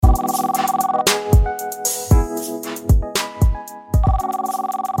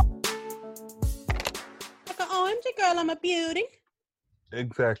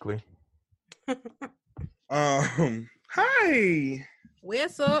Exactly. Hi.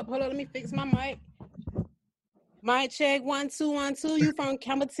 What's up? Hold on, let me fix my mic. Mic check 1 2 1 2. You from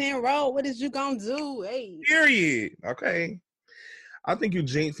Campbellton Road? What is you gonna do? Hey. Period. Okay. I think you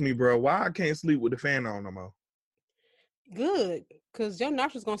jinxed me, bro. Why I can't sleep with the fan on no more? Good, cause your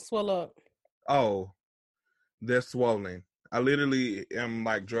nostrils gonna swell up. Oh, they're swollen. I literally am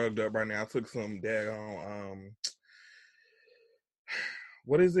like drugged up right now. I took some daggone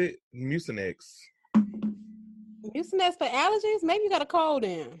what is it? Mucinex. Mucinex for allergies? Maybe you got a cold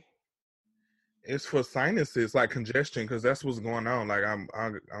in. It's for sinuses, like congestion, because that's what's going on. Like I'm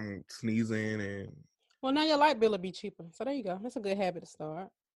sneezing and Well, now your light bill will be cheaper. So there you go. That's a good habit to start.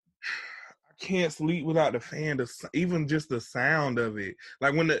 I can't sleep without the fan. Even just the sound of it,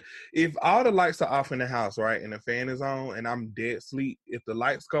 like if all the lights are off in the house, right, and the fan is on, and I'm dead asleep. If the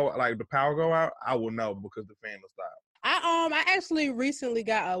lights go, like the power go out, I will know because the fan will stop. I actually recently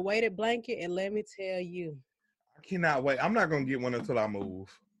got a weighted blanket, and let me tell you, I cannot wait. I'm not gonna get one until I move.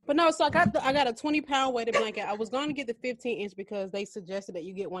 But no, so I got a 20-pound weighted blanket. I was going to get the 15-inch because they suggested that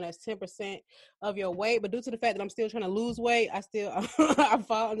you get one that's 10% of your weight. But due to the fact that I'm still trying to lose weight, I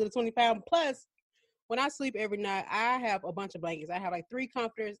fall under the 20-pound. Plus, when I sleep every night, I have a bunch of blankets. I have like 3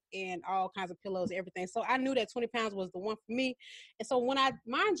 comforters and all kinds of pillows, everything. So I knew that 20 pounds was the one for me. And so when I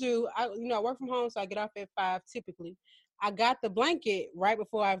work from home, so I get off at 5 typically. I got the blanket right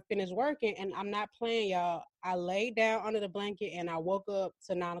before I finished working, and I'm not playing, y'all. I laid down under the blanket, and I woke up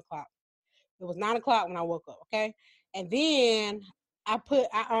to 9 o'clock. It was 9 o'clock when I woke up, okay? And then I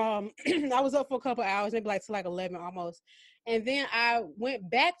was up for a couple hours, maybe like till like 11 almost. And then I went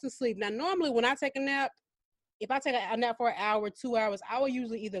back to sleep. Now, normally when I take a nap, if I take a nap for an hour, 2 hours, I will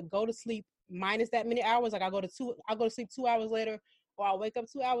usually either go to sleep minus that many hours. Like I'll go to sleep 2 hours later, or I'll wake up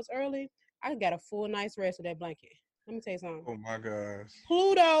 2 hours early. I got a full night's rest with that blanket. Let me tell you something. Oh my gosh.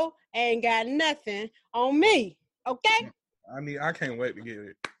 Pluto ain't got nothing on me. Okay? I can't wait to get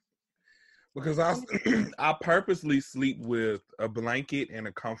it. Because I purposely sleep with a blanket and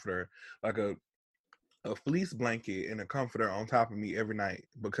a comforter, like a fleece blanket and a comforter on top of me every night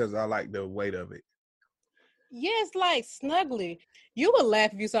because I like the weight of it. Yeah, it's like snuggly. You would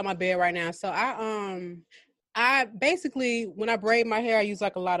laugh if you saw my bed right now. So I basically, when I braid my hair, I use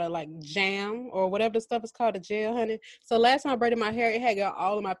like a lot of like jam or whatever the stuff is called, the gel, honey. So last time I braided my hair, it had got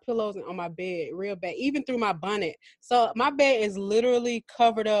all of my pillows on my bed real bad, even through my bonnet. So my bed is literally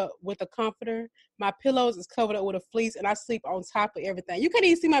covered up with a comforter. My pillows is covered up with a fleece, and I sleep on top of everything. You can't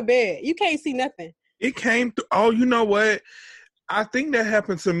even see my bed. You can't see nothing. It came through. Oh, you know what? I think that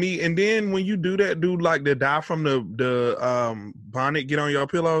happened to me. And then when you do that, do like the dye from the bonnet get on your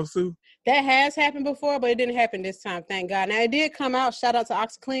pillows too? That has happened before, but it didn't happen this time, thank God. Now it did come out. Shout out to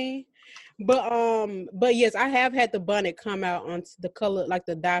OxyClean. But yes, I have had the bonnet come out on the color, like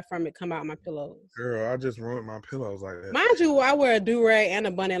the dye from it come out on my pillows. Girl, I just ruined my pillows like that. Mind you, I wear a do-rag and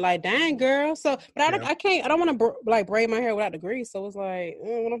a bonnet, like, dang, girl. So, but I can't, I don't want to like braid my hair without the grease. So it's like,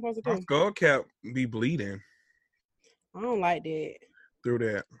 what I'm supposed to do? My skull cap be bleeding. I don't like that. Through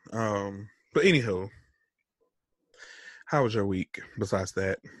that. But anywho, how was your week besides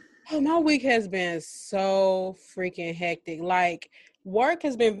that? Oh, my week has been so freaking hectic. Like, work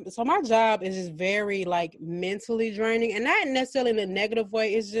has been, so my job is just very like mentally draining, and not necessarily in a negative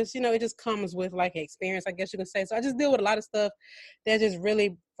way. It's just, it just comes with like experience, I guess you can say. So I just deal with a lot of stuff that just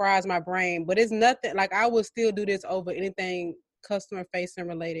really fries my brain, but it's nothing like I would still do this over anything customer facing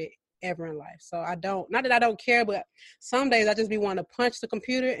related ever in life. So not that I don't care, but some days I just be wanting to punch the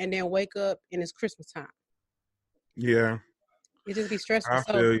computer and then wake up and it's Christmas time. Yeah. It just be stressful. I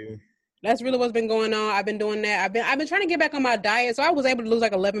feel you. That's really what's been going on. I've been doing that. I've been trying to get back on my diet. So I was able to lose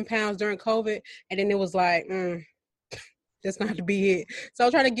like 11 pounds during COVID. And then it was like, that's not to be it. So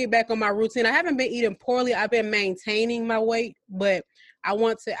I'm trying to get back on my routine. I haven't been eating poorly. I've been maintaining my weight, but I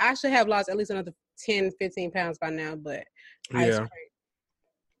should have lost at least another 10, 15 pounds by now, but yeah.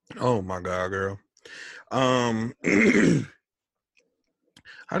 Oh my God, girl. I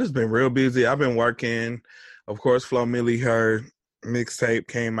just been real busy. I've been working. Of course, Flo Millie, her mixtape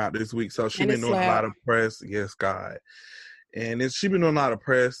came out this week, so she's been doing a lot of press. Yes, God. And she been doing a lot of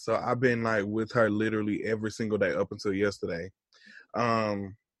press, so I've been like with her literally every single day up until yesterday. I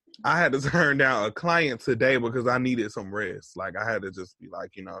had to turn down a client today because I needed some rest. Like I had to just be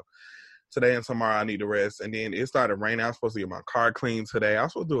like, today and tomorrow I need to rest. And then it started raining. I was supposed to get my car cleaned today. I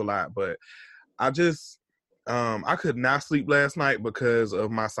was supposed to do a lot, but I just I could not sleep last night because of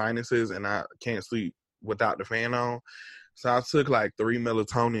my sinuses, and I can't sleep without the fan on. So I took like 3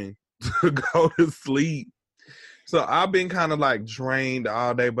 melatonin to go to sleep. So I've been kind of like drained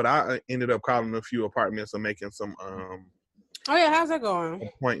all day, but I ended up calling a few apartments and making some Oh yeah, how's that going?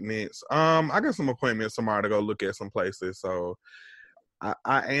 Appointments. I got some appointments tomorrow to go look at some places. So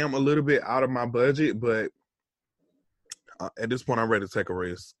I am a little bit out of my budget, but at this point, I'm ready to take a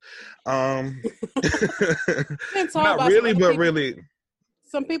risk. Not really, but really.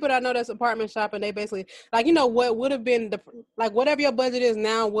 Some people that I know that's apartment shopping, they basically like, you know, what would have been whatever your budget is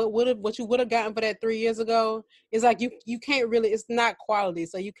now, what you would have gotten for that 3 years ago is like you can't really, it's not quality,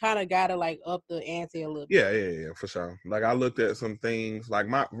 so you kind of gotta like up the ante a little bit. Yeah, for sure. Like I looked at some things like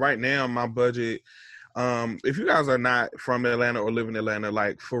right now my budget. If you guys are not from Atlanta or live in Atlanta,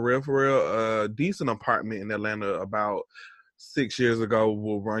 like for real, a decent apartment in Atlanta about 6 years ago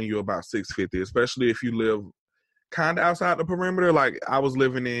will run you about $650, especially if you live kind of outside the perimeter. Like I was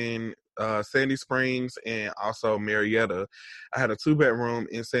living in Sandy Springs and also Marietta. I had a 2-bedroom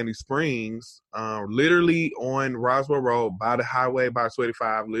in Sandy Springs, literally on Roswell Road by the highway, by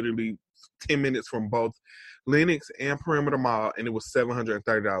 285, literally 10 minutes from both Lenox and Perimeter Mall, and it was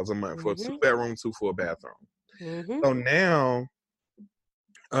 $730 a month for a 2-bedroom, 2 full bathroom. So now,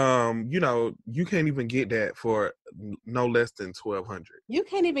 you know, you can't even get that for no less than $1,200. You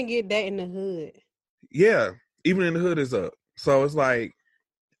can't even get that in the hood. Yeah, even in the hood is up. So it's like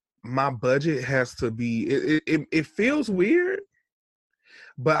my budget has to be. It feels weird,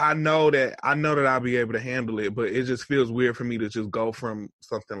 but I know that I'll be able to handle it. But it just feels weird for me to just go from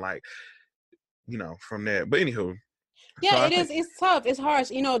something like, you know, from that. But anywho. Yeah, so it is. It's tough. It's harsh.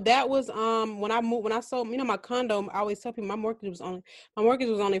 You know, that was when I sold, you know, my condo. I always tell people my mortgage was only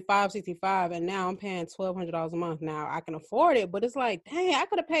 $565, and now I'm paying $1,200 a month. Now I can afford it, but it's like, dang, I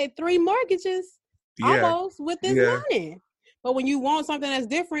could have paid 3 mortgages almost with this money. But when you want something that's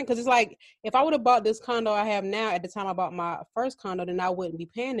different, because it's like, if I would have bought this condo I have now at the time I bought my first condo, then I wouldn't be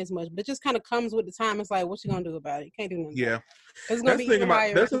paying this much. But it just kind of comes with the time. It's like, what you gonna do about it? You can't do nothing. Yeah. It's gonna be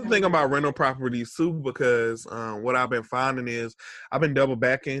higher. That's the thing about rental properties too, because what I've been finding is I've been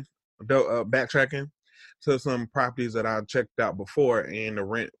backtracking to some properties that I checked out before, and the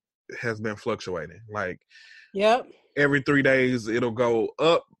rent has been fluctuating. Like, every 3 days it'll go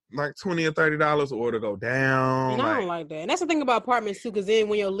up like $20 or $30, or it'll go down. And I don't like that. And that's the thing about apartments too, because then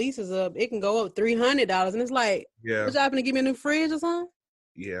when your lease is up, it can go up $300, and it's like, what y'all gonna give me a new fridge or something?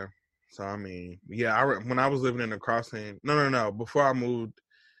 Yeah. So I mean, when I was living in the Crossing, before I moved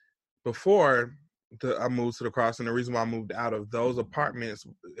to the Crossing, the reason why I moved out of those apartments,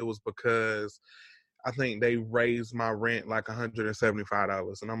 it was because I think they raised my rent like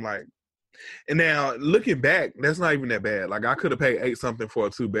 $175, and I'm like. And now looking back, that's not even that bad. Like I could have paid $8 something for a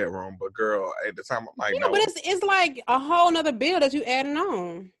 2-bedroom, but girl, at the time I'm like, no. But it's like a whole nother bill that you adding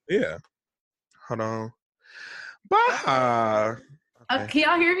on. Yeah. Hold on. Bye. Okay. Can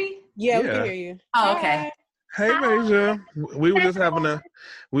y'all hear me? Yeah, we can hear you. Oh, okay. Hey, Masia. We were just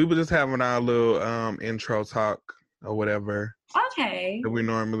having our little intro talk or whatever. Okay. That we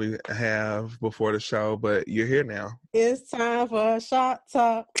normally have before the show, but you're here now. It's time for Shop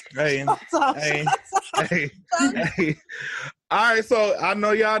Talk. Hey. All right, so I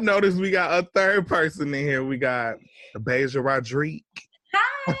know y'all noticed we got a third person in here. We got Beja Rodriguez.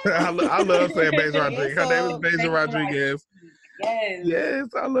 Hi. I love saying Beja Rodriguez. Her name is Beja Rodriguez. Yes,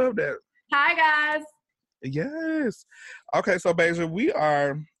 I love that. Hi, guys. Yes. Okay, so Beja, we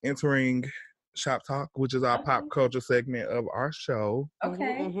are entering Shop Talk, which is our pop culture segment of our show.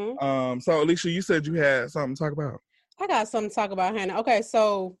 Okay. So Alicia, you said you had something to talk about. I got something to talk about, Hannah. Okay,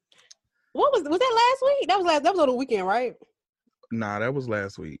 so what was that last week? That was on the weekend, right? Nah, that was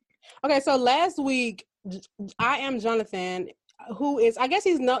last week. Okay, so last week, I Am Jonathan, who is, I guess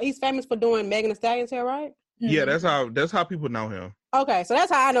he's famous for doing Megan Thee Stallion's hair, right? Yeah, that's how people know him. Okay, so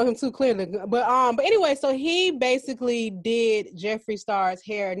that's how I know him too clearly. But anyway, so he basically did Jeffree Star's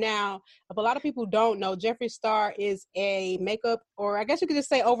hair. Now, if a lot of people don't know, Jeffree Star is a makeup, or I guess you could just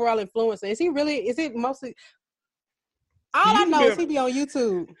say overall influencer. Is it mostly? All I know is he be on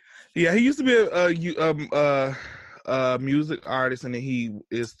YouTube. Yeah, he used to be a music artist, and then he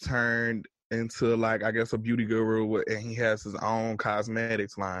is turned into, like, I guess, a beauty guru, and he has his own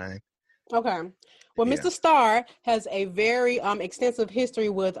cosmetics line. Okay. Well, Mr. Star has a very extensive history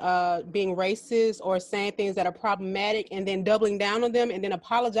with being racist or saying things that are problematic and then doubling down on them and then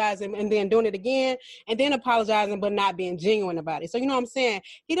apologizing and then doing it again and then apologizing but not being genuine about it. So, you know what I'm saying?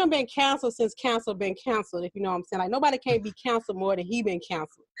 He done been canceled since cancel been canceled, if you know what I'm saying. Like, nobody can't be canceled more than he been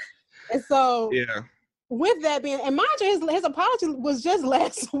canceled. And so, with that being, and mind you, his apology was just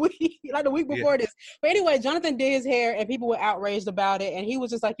last week, like the week before this. But anyway, Jonathan did his hair and people were outraged about it. And he was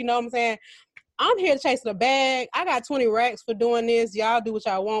just like, you know what I'm saying? I'm here to chase the bag. I got 20 racks for doing this. Y'all do what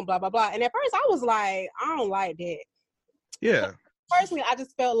y'all want, blah, blah, blah. And at first I was like, I don't like that. Yeah. personally, I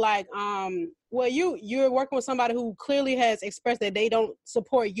just felt like, well, you're working with somebody who clearly has expressed that they don't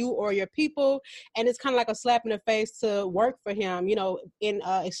support you or your people, and it's kind of like a slap in the face to work for him, you know, in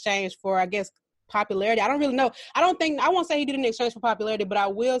exchange for, I guess, popularity. I don't really know. I won't say he did it in exchange for popularity, but I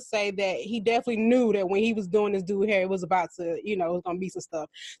will say that he definitely knew that when he was doing this dude hair, it was about to, you know, it was gonna be some stuff.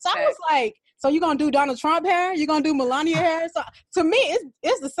 So I was like, so you gonna do Donald Trump hair? You gonna do Melania hair? So to me,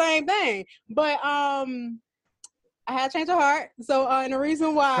 it's the same thing. But I had to change of heart. So and the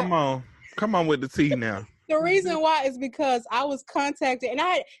reason why, come on with the tea now. The reason why is because I was contacted, and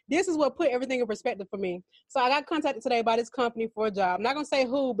this is what put everything in perspective for me. So I got contacted today by this company for a job. I'm not gonna say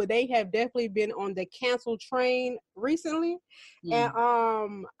who, but they have definitely been on the cancel train recently. And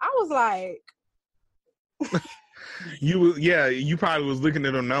I was like, you probably was looking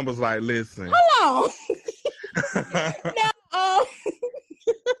at the numbers like, listen. Hold on.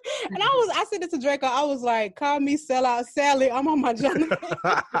 Now, and I said it to Draco. I was like, call me sellout Sally. I'm on my journey.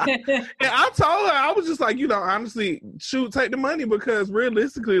 And I told her, I was just like, you know, honestly, shoot, take the money, because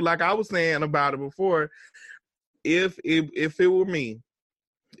realistically, like I was saying about it before, if it were me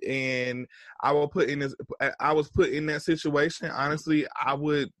and I was put in that situation, honestly, I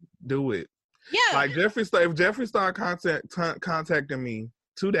would do it. Yeah. Like if Jeffree Star contacting me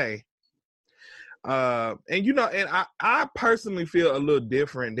today, and you know, and I personally feel a little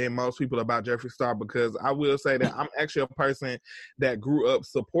different than most people about Jeffree Star, because I will say that I'm actually a person that grew up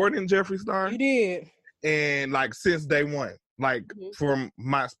supporting Jeffree Star. You did. And like since day one, like from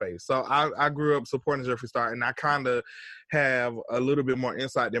MySpace. So I grew up supporting Jeffree Star, and I kind of have a little bit more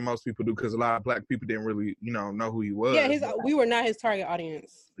insight than most people do, because a lot of black people didn't really, you know who he was. Yeah, we were not his target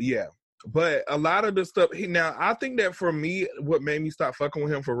audience. Yeah. But a lot of the stuff, now I think that for me, what made me stop fucking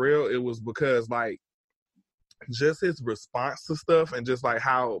with him for real, it was because like just his response to stuff and just like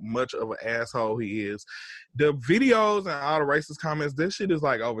how much of an asshole he is. The videos and all the racist comments, this shit is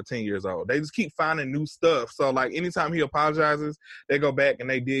like over 10 years old. They just keep finding new stuff. So like anytime he apologizes, they go back and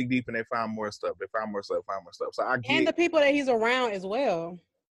they dig deep and they find more stuff. They find more stuff. So I get, and the people that he's around as well.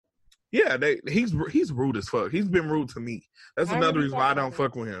 Yeah, he's rude as fuck. He's been rude to me. That's another reason why I don't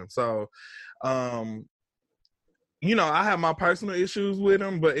fuck with him. So, you know, I have my personal issues with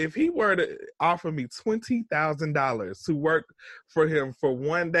him, but if he were to offer me $20,000 to work for him for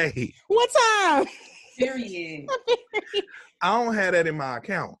one day, what time? Period. I don't have that in my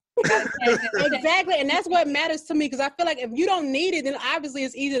account. Exactly, and that's what matters to me, because I feel like if you don't need it, then obviously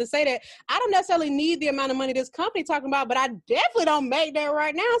it's easy to say that. I don't necessarily need the amount of money this company talking about, but I definitely don't make that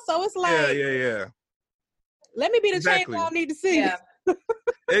right now. So it's like, yeah. Let me be the change I need to see. Yeah.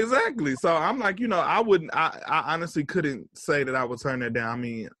 Exactly. So I'm like, you know, I honestly couldn't say that I would turn that down. I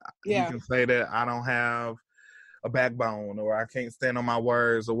mean, you can say that I don't have a backbone or I can't stand on my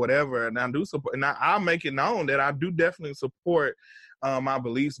words or whatever, and I do support, and I'll make it known that I do definitely support my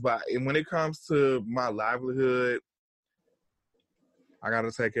beliefs, but when it comes to my livelihood, I got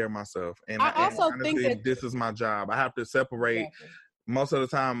to take care of myself. And I also honestly, think that this is my job. I have to separate. Most of the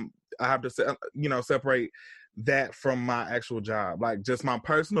time, I have to, separate that from my actual job, like just my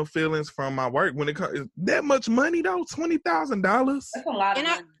personal feelings from my work. When it comes that much money, though, $20,000. That's a lot of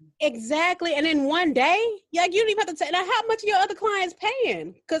money. Exactly. And in one day, like you don't even have to now how much are your other clients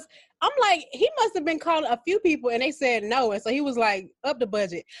paying? Because I'm like, he must have been calling a few people and they said no. And so he was like, up the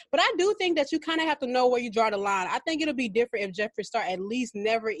budget. But I do think that you kind of have to know where you draw the line. I think it'll be different if Jeffree Star at least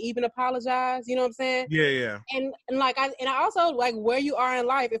never even apologized. You know what I'm saying? Yeah. And I also like where you are in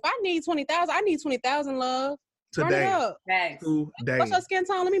life. If I need 20,000, I need 20,000, love. Today. Run it up. Today. What's your skin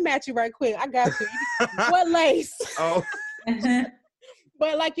tone? Let me match you right quick. I got you. What lace? Oh.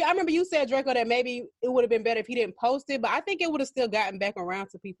 But like I remember you said, Draco, that maybe it would have been better if he didn't post it, but I think it would have still gotten back around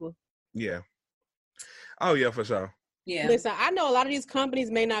to people. Yeah. Oh yeah, for sure. Yeah. Listen, I know a lot of these companies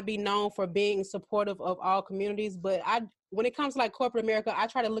may not be known for being supportive of all communities, but when it comes to like corporate America, I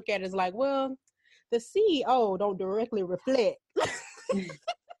try to look at it as like, well, the CEO don't directly reflect.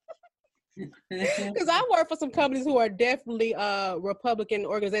 Because I work for some companies who are definitely Republican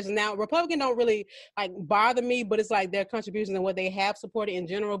organizations. Now, Republican don't really like bother me, but it's like their contributions and what they have supported in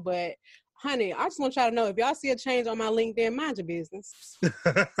general. But honey, I just want y'all to know, if y'all see a change on my LinkedIn, mind your business.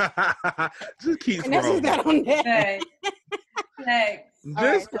 Just keep and scrolling. That's on that. Hey.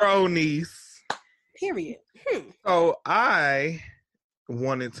 Just scroll, niece. Period. So I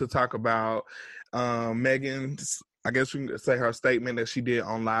wanted to talk about Megan's, I guess you can say, her statement that she did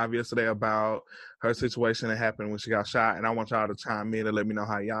on live yesterday about her situation that happened when she got shot. And I want y'all to chime in and let me know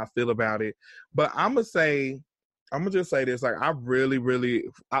how y'all feel about it. But I'm going to say I'm gonna just say this. Like, I really, really.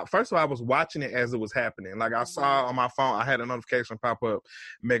 First of all, I was watching it as it was happening. Like, I saw on my phone, I had a notification pop up.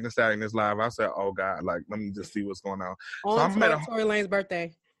 Megan Thee Stallion is live. I said, "Oh God!" Like, let me just see what's going on. So I'm at Tory Lanez's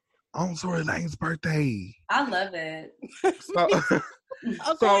birthday. On Tory Lanez's birthday. I love it. So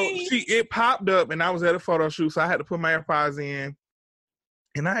it popped up, and I was at a photo shoot, so I had to put my AirPods in.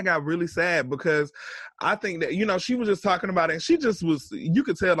 And I got really sad because I think that, you know, she was just talking about it, and she just was, you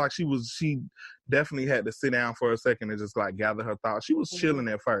could tell like she definitely had to sit down for a second and just like gather her thoughts. She was chilling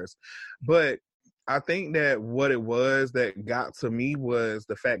at first. But I think that what it was that got to me was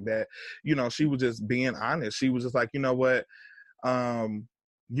the fact that, you know, she was just being honest. She was just like, you know what,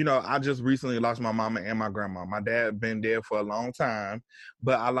 you know, I just recently lost my mama and my grandma. My dad been dead for a long time,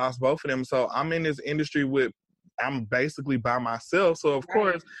 but I lost both of them. So I'm in this industry I'm basically by myself. So, of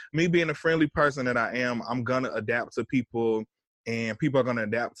course, me being a friendly person that I am, I'm going to adapt to people, and people are going to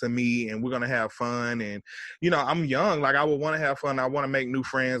adapt to me, and we're going to have fun. And, you know, I'm young. Like, I would want to have fun. I want to make new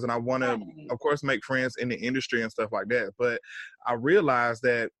friends, and I want to, of course, make friends in the industry and stuff like that. But I realized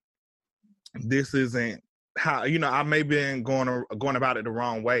that this isn't how, you know, I may have been going about it the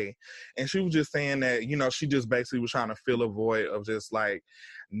wrong way. And she was just saying that, you know, she just basically was trying to fill a void of just, like,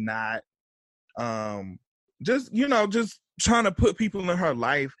 not, just, you know, just trying to put people in her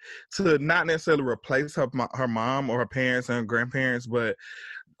life to not necessarily replace her mom or her parents and her grandparents, but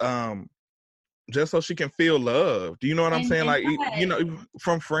just so she can feel loved. You know what I'm saying? Like, you know,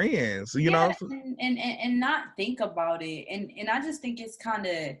 from friends, you know? And not think about it. And I just think it's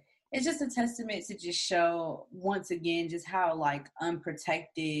just a testament to just show, once again, just how, like,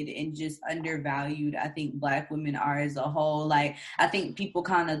 unprotected and just undervalued I think Black women are as a whole. Like, I think people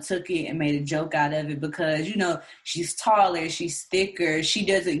kind of took it and made a joke out of it because, you know, she's taller, she's thicker, she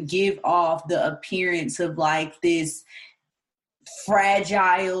doesn't give off the appearance of, like, this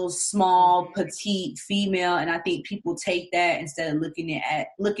fragile, small, petite female, and I think people take that instead of looking at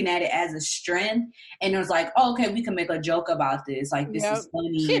it as a strength, and it was like, oh, okay, we can make a joke about this, like, this is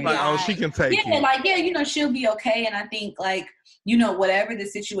funny, like, oh, she can take it, like, yeah, you know, she'll be okay. And I think, like, you know, whatever the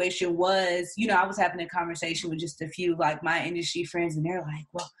situation was, you know, I was having a conversation with just a few, like, my industry friends, and they're like,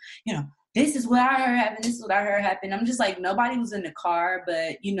 well, you know, this is what I heard happen. This is what I heard happen. I'm just like, nobody was in the car,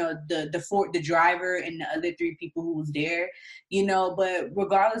 but, you know, the driver and the other 3 people who was there, you know. But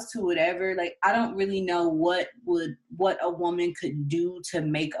regardless to whatever, like, I don't really know what a woman could do to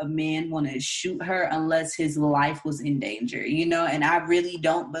make a man want to shoot her unless his life was in danger, you know. And I really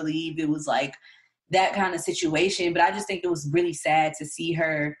don't believe it was like that kind of situation. But I just think it was really sad to see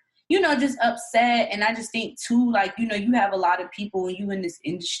her, you know, just upset. And I just think too, like, you know, you have a lot of people when you in this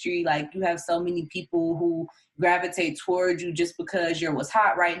industry, like, you have so many people who gravitate towards you just because you're what's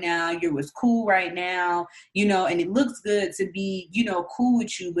hot right now, you're what's cool right now, you know, and it looks good to be, you know, cool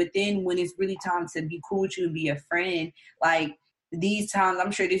with you. But then when it's really time to be cool with you and be a friend, like, these times,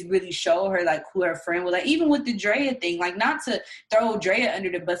 I'm sure this really showed her, like, who her friend was. Like, even with the Drea thing, like, not to throw Drea under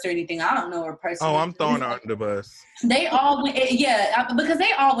the bus or anything. I don't know her personally. Oh, I'm throwing her under the bus. They all went, because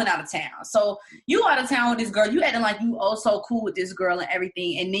they all went out of town. So you out of town with this girl, you acting like you so cool with this girl and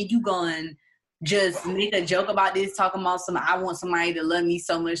everything, and then you going just make a joke about this, talking about I want somebody to love me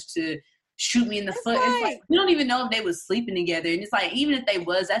so much to shoot me in the foot. It's like, we don't even know if they was sleeping together. And it's like, even if they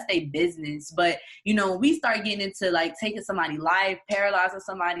was, that's their business. But, you know, when we start getting into, like, taking somebody's life, paralyzing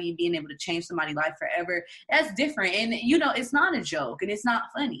somebody, being able to change somebody's life forever, that's different. And, you know, it's not a joke and it's not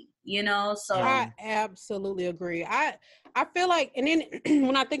funny, you know? So I absolutely agree. I feel like, and then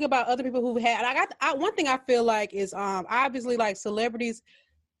when I think about other people who've had, one thing I feel like is obviously, like, celebrities,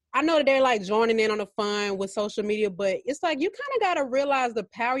 I know that they're, like, joining in on the fun with social media, but it's like, you kind of got to realize the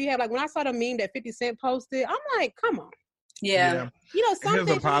power you have. Like, when I saw the meme that 50 Cent posted, I'm like, come on. Yeah. You know, something.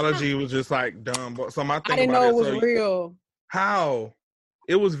 His apology was just, like, dumb. So my thing I didn't know it was real. How?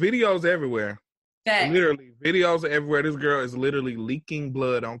 It was videos everywhere. Literally, videos everywhere. This girl is literally leaking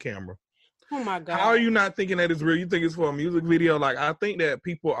blood on camera. Oh, my God. How are you not thinking that it's real? You think it's for a music video? Like, I think that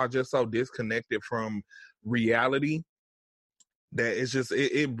people are just so disconnected from reality that it's just,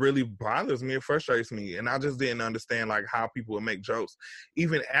 it really bothers me. It frustrates me. And I just didn't understand, like, how people would make jokes.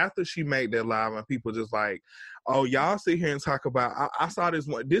 Even after she made that live and people just like, oh, y'all sit here and talk about, I saw this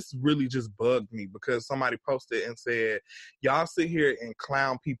one. This really just bugged me because somebody posted and said, y'all sit here and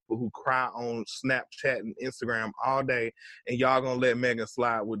clown people who cry on Snapchat and Instagram all day, and y'all gonna let Megan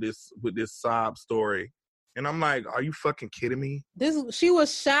slide with this sob story And I'm like, are you fucking kidding me? She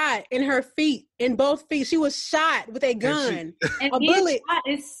was shot in her feet, in both feet. She was shot with a gun. And a bullet. Shot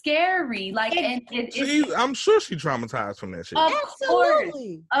is scary. Like, I'm sure she traumatized from that shit.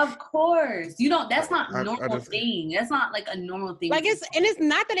 Absolutely. Of course. That's not a normal thing. That's not like a normal thing. Like it's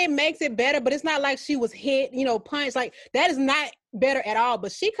not that it makes it better, but it's not like she was hit, punched. Like that is not better at all.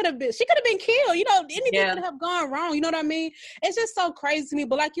 But she could have been killed. Anything could have gone wrong. You know what I mean? It's just so crazy to me.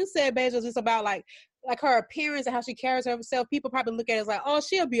 But like you said, Beja, it's just about like her appearance and how she carries herself. People probably look at it as like, oh,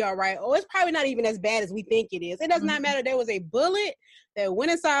 she'll be all right. Oh, it's probably not even as bad as we think it is. It does not matter. There was a bullet that went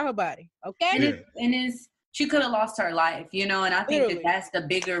inside her body. Okay. And she could have lost her life, and I think that's the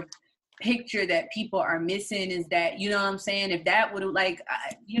bigger picture that people are missing is that, you know what I'm saying? If that would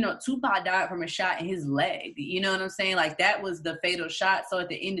have Tupac died from a shot in his leg, you know what I'm saying? Like that was the fatal shot. So at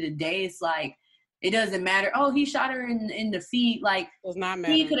the end of the day, it's like, it doesn't matter. Oh, he shot her in the feet. Like, does not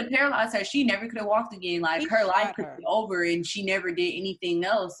matter. He could have paralyzed her. She never could have walked again. Like, her life could be over and she never did anything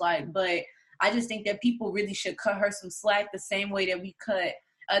else. Like, but I just think that people really should cut her some slack the same way that we cut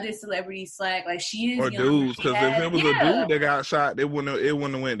other celebrities slack. Like, she is or young. Dudes, because if it was a dude that got shot, it wouldn't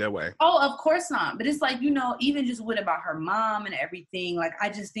have went that way. Oh, of course not. But it's like, even just what about her mom and everything. Like, I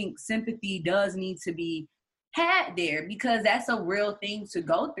just think sympathy does need to be had there because that's a real thing to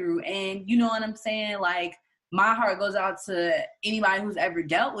go through. And you know what I'm saying? Like, my heart goes out to anybody who's ever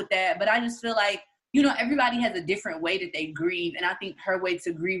dealt with that. But I just feel like, everybody has a different way that they grieve. And I think her way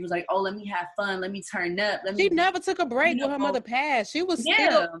to grieve was like, oh, let me have fun. Let me turn up. She never took a break when her mother passed. She was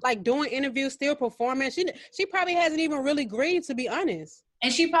still like doing interviews, still performing. She probably hasn't even really grieved, to be honest.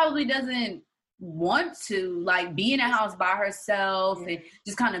 And she probably doesn't want to like be in a house by herself and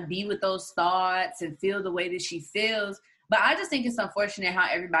just kind of be with those thoughts and feel the way that she feels. But I just think it's unfortunate how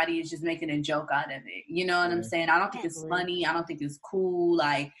everybody is just making a joke out of it. You know what I'm saying? I don't think it's funny. I don't think it's cool.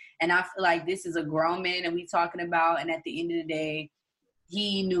 Like, and I feel like this is a grown man that we talking about. And at the end of the day,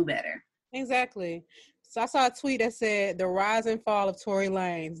 he knew better. Exactly. So I saw a tweet that said the rise and fall of Tory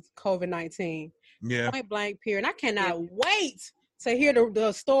Lanez, COVID-19. Yeah. Point blank period. And I cannot wait to hear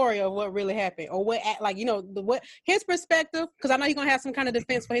the story of what really happened or what his perspective, because I know he's going to have some kind of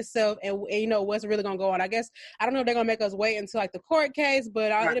defense for himself and what's really going to go on. I guess, I don't know if they're going to make us wait until like the court case,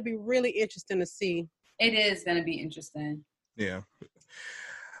 but it'll be really interesting to see. It is going to be interesting. Yeah.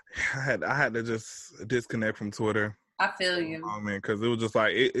 I had to just disconnect from Twitter. I feel you. Oh man, because it was just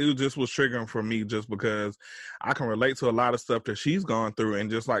like it just was triggering for me, just because I can relate to a lot of stuff that she's gone through,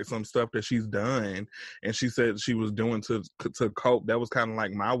 and just like some stuff that she's done, and she said she was doing to cope. That was kind of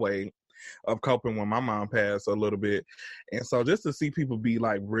like my way of coping when my mom passed a little bit, and so just to see people be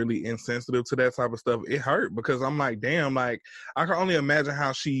like really insensitive to that type of stuff, it hurt because I'm like, damn, like I can only imagine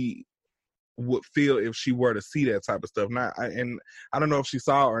how she would feel if she were to see that type of stuff. And I don't know if she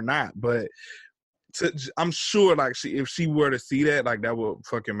saw it or not, but. I'm sure, like, if she were to see that, like, that would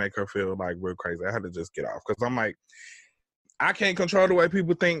fucking make her feel, like, real crazy. I had to just get off. Because I'm like, I can't control the way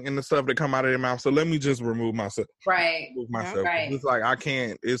people think and the stuff that come out of their mouth. So let me just remove myself. Right. Right. It's like, I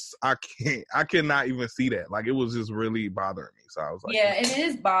cannot even see that. Like, it was just really bothering me. So I was like. Yeah, it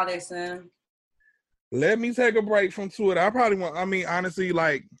is bothersome. Let me take a break from Twitter. Honestly,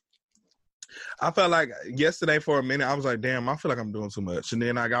 like, I felt like yesterday for a minute, I was like, damn, I feel like I'm doing too much. And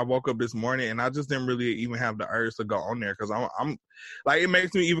then I woke up this morning and I just didn't really even have the urge to go on there because I'm like, it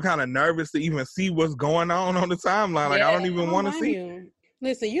makes me even kind of nervous to even see what's going on the timeline. Like, I don't even want to see it.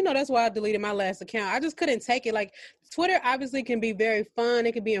 Listen, that's why I deleted my last account. I just couldn't take it. Like, Twitter obviously can be very fun.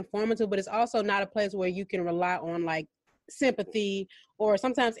 It can be informative, but it's also not a place where you can rely on, like, sympathy or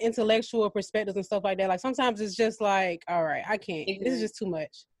sometimes intellectual perspectives and stuff like that. Like, sometimes it's just like, all right, I can't. This is just too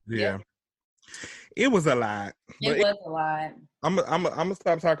much. Yeah. It was a lot. It was a lot. I'm gonna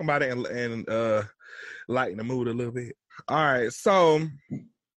stop talking about it and lighten the mood a little bit. All right, so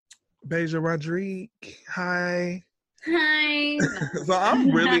Beja Rodrigue, hi. Hi. So I'm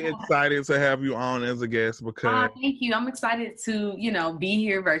really excited to have you on as a guest because thank you. I'm excited to, be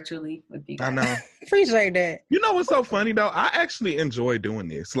here virtually with you guys. I know. Appreciate that. You know what's so funny though? I actually enjoy doing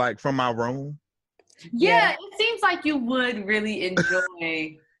this, like from my room. Yeah, it seems like you would really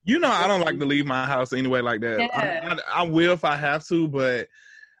enjoy. I don't like to leave my house anyway like that. Yeah. I will if I have to, but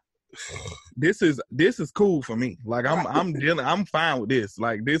this is cool for me. Like I'm fine with this.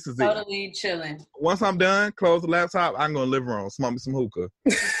 Like this is totally chilling. Once I'm done, close the laptop, I can go in the living room, smoke me some hookah.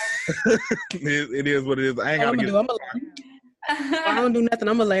 It is what it is. I ain't gotta get I don't do nothing.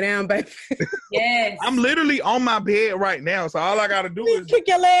 I'm gonna lay down, baby. Yes. I'm literally on my bed right now, so all I gotta do is kick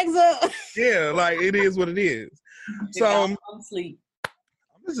your legs up. Yeah, like it is what it is. So I'm asleep.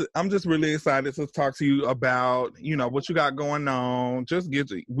 I'm just really excited to talk to you about, what you got going on.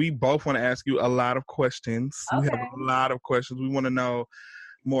 We both want to ask you a lot of questions. Okay. We have a lot of questions. We want to know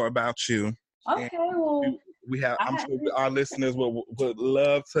more about you. Okay, well, I'm sure our listeners would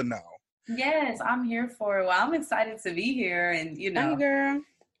love to know. Yes, I'm here for it. Well, I'm excited to be here, and Thank you, girl.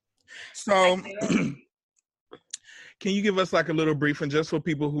 So, can you give us like a little briefing, just for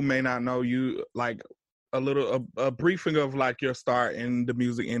people who may not know you, like a briefing of like your start in the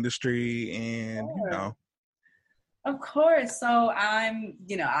music industry and, Sure. Of course. So I'm,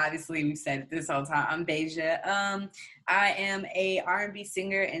 obviously we've said it this whole time. I'm Deja. I am a R&B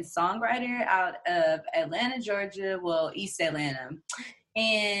singer and songwriter out of Atlanta, Georgia. Well, East Atlanta.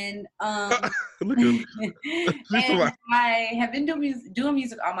 And Look at and I have been doing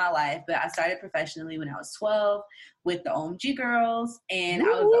music all my life, but I started professionally when I was 12 with the OMG Girls, and I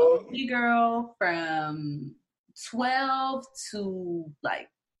was the OMG girl from 12 to like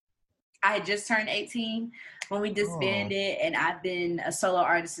I had just turned 18 when we disbanded, and I've been a solo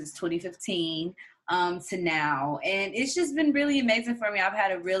artist since 2015 to now. And it's just been really amazing for me. I've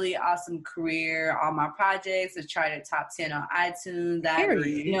had a really awesome career. All my projects have charted top 10 on iTunes.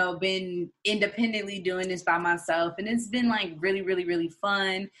 I've, been independently doing this by myself. And it's been like really, really, really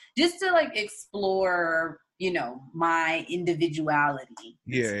fun just to like explore, my individuality.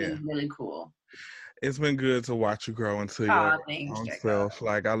 It's been really cool. It's been good to watch you grow into your own self.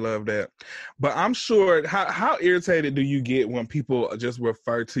 Like, I love that. But I'm sure, how irritated do you get when people just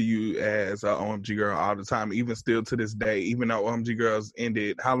refer to you as an OMG girl all the time, even still to this day, even though OMG Girls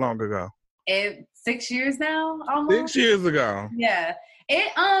ended how long ago? 6 years now, almost. 6 years ago. Yeah.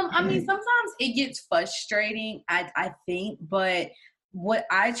 I mean, sometimes it gets frustrating, I think, but what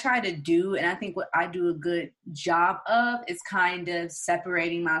I try to do, and I think what I do a good job of, is kind of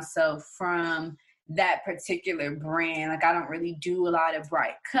separating myself from that particular brand. Like, I don't really do a lot of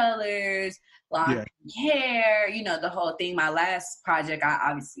bright colors, long hair, the whole thing. My last project, I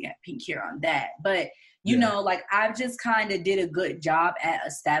obviously had pink hair on that, but like, I've just kind of did a good job at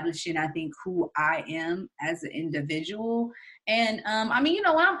establishing, I think, who I am as an individual. And I mean,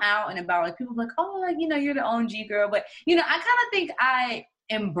 when I'm out and about, like, people are like, oh, like, you're the OMG girl, but I kind of think I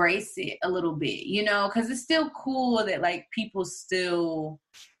embrace it a little bit, because it's still cool that like people still,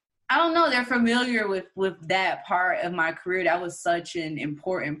 I don't know, they're familiar with that part of my career. That was such an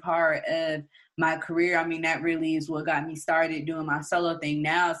important part of my career. I mean, that really is what got me started doing my solo thing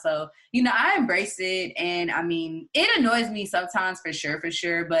now. So, I embrace it. And I mean, it annoys me sometimes for sure.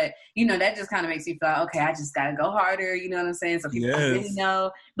 But, that just kind of makes me feel like, okay, I just got to go harder. You know what I'm saying? So people really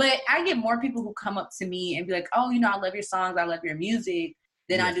know. But I get more people who come up to me and be like, oh, I love your songs. I love your music.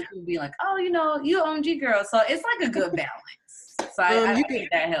 Then I do people be like, oh, you OMG girl. So it's like a good balance. So I think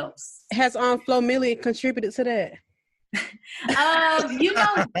that helps. Has Flo Milli contributed to that? You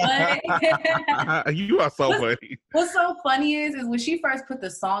know what? You are so funny. What's so funny is when she first put the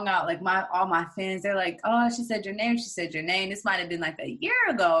song out, like all my fans, they're like, oh, she said your name. This might have been like a year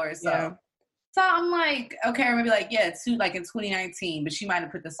ago or so. Yeah. So I'm like, okay, I'm maybe like, like in 2019, but she might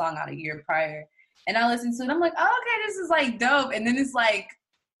have put the song out a year prior. And I listened to it. I'm like, oh, okay, this is like dope. And then it's like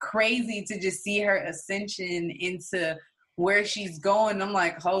crazy to just see her ascension into where she's going. I'm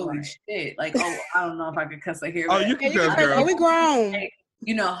like, holy shit. Like, oh, I don't know if I could cuss like here. Oh, you can cuss, girl. Oh, we grown. Like,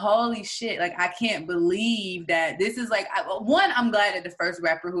 holy shit. Like, I can't believe that this is like, I'm glad that the first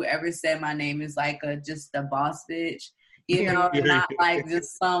rapper who ever said my name is like just a boss bitch. Not like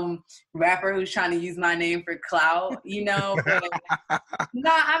just some rapper who's trying to use my name for clout, But,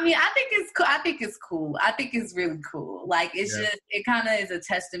 no, I mean, I think it's cool. I think it's really cool. Like, it's just, it kind of is a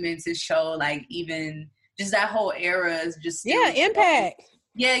testament to show, like, even just that whole era is just impact.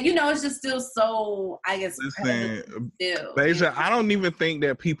 Yeah, it's just still so, I guess. Listen, Deja, I don't even think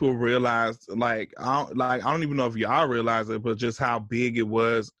that people realize, like, I don't even know if y'all realize it, but just how big it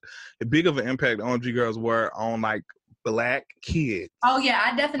was, how big of an impact OMG Girls were on, like, Black kids. Oh yeah,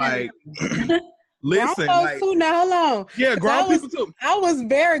 I definitely. Listen, grown folks too. Now hold on. Yeah, grown people too. I was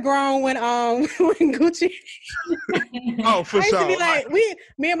very grown when Gucci. Oh, for sure. I used to be like,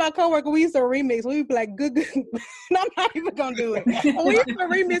 me and my coworker, we used to remix. We'd be like, good. I'm not even gonna do it. We used to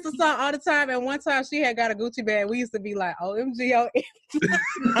remix a song all the time. And one time she had got a Gucci bag. We used to be like, OMG.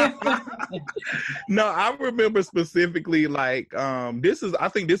 No, I remember specifically like I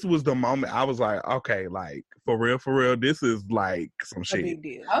think this was the moment I was like, okay, like for real, this is like some shit. A big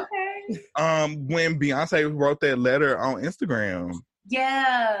deal. Okay. When Beyonce wrote that letter on Instagram.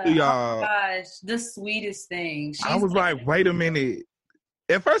 Yeah. Oh my gosh, the sweetest thing. I was like, wait a minute.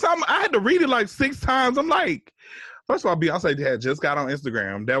 At first, I had to read it like 6 times. I'm like, First of all, Beyonce had just got on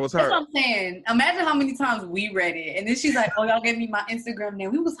Instagram. That was her. That's what I'm saying. Imagine how many times we read it. And then she's like, oh, y'all gave me my Instagram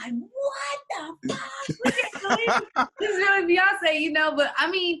name. We was like, what the fuck? This is really Beyonce, you know? But, I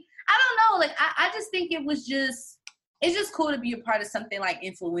mean, I don't know. Like, I just think it's just cool to be a part of something, like,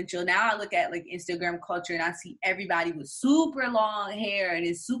 influential. Now I look at, like, Instagram culture, and I see everybody with super long hair and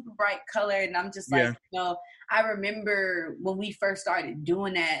it's super bright color. And I'm just like, you know, I remember when we first started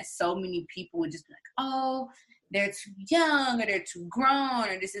doing that, so many people would just be like, oh, they're too young or they're too grown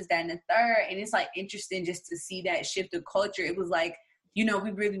or this is that and the third. And it's like interesting just to see that shift of culture. It was like, you know,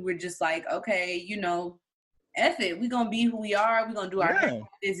 we really were just like, okay, you know, F it. We're going to be who we are. We're going to do our thing.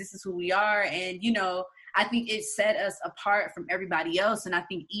 This is who we are. And, you know, I think it set us apart from everybody else. And I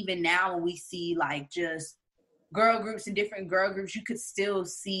think even now when we see like just girl groups and different girl groups, you could still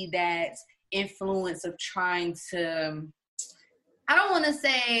see that influence of trying to, I don't want to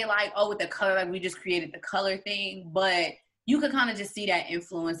say like, oh, with the color, like we just created the color thing, but you could kind of just see that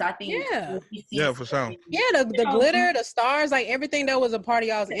influence. I think. Yeah, for sure. Yeah, the glitter, the stars, like everything that was a part of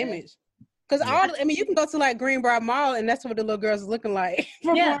y'all's image. Because I mean, you can go to like Greenbrier Mall, and that's what the little girls is looking like.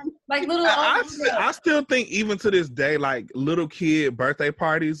 Like little. I still think even to this day, like little kid birthday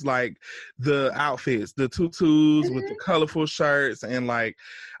parties, like the outfits, the tutus with the colorful shirts, and like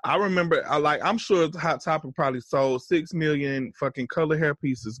I remember, I'm sure Hot Topic probably sold 6 million fucking color hair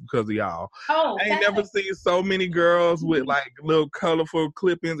pieces because of y'all. Oh, I ain't never seen so many girls with like little colorful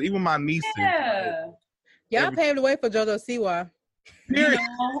clip-ins. Even my nieces. Yeah. Y'all paved the way for JoJo Siwa. You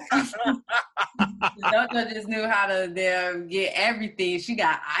know, JoJo just knew how to get everything. She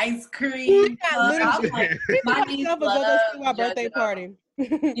got ice cream. My niece loved JoJo Siwa birthday party.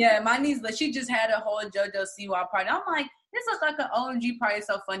 Yeah, my niece, she just had a whole JoJo Siwa party. I'm like, this looks like an OMG party. It's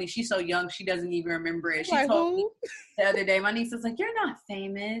so funny. She's so young, she doesn't even remember it. She told me the other day, my niece was like, you're not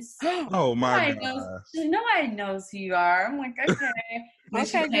famous. Oh my God. Nobody knows who you are. I'm like, okay. And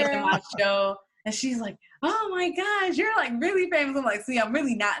she came to my show. And she's like, oh my gosh, you're like really famous. I'm like, see, I'm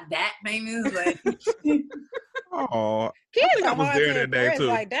really not that famous, but oh, kids I was there that day too.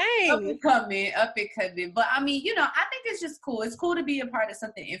 Like, dang, up and coming. But I mean, you know, I think it's just cool. It's cool to be a part of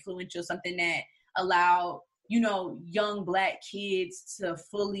something influential, something that allow, you know, young Black kids to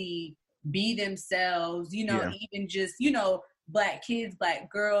fully be themselves. You know, even just, you know, Black kids,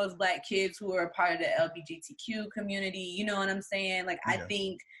 Black girls, Black kids who are a part of the LGBTQ community. You know what I'm saying? Like, I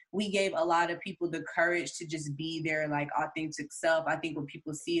think we gave a lot of people the courage to just be their like authentic self. I think when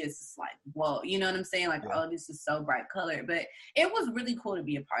people see us, it's like, whoa, you know what I'm saying? Like, oh, this is so bright colored. But it was really cool to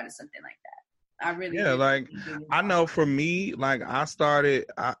be a part of something like that. I really like I know for me, like I started,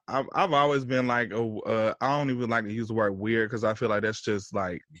 I've always been like I don't even like to use the word weird because I feel like that's just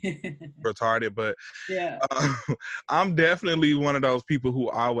like retarded, but I'm definitely one of those people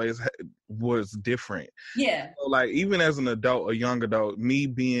who always was different. So, like even as an adult, a young adult, me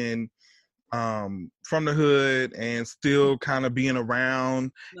being from the hood and still kind of being around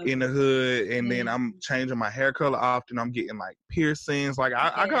in the hood, and then I'm changing my hair color often. I'm getting like piercings. Like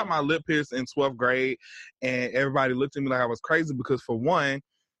I got my lip pierced in 12th grade, and everybody looked at me like I was crazy because, for one,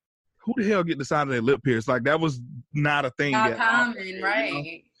 who the hell get decided their lip pierced? Like that was not a thing. Not common, right? You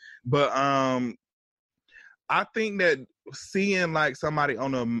know? But I think that seeing like somebody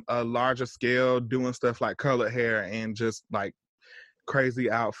on a larger scale doing stuff like colored hair and just like crazy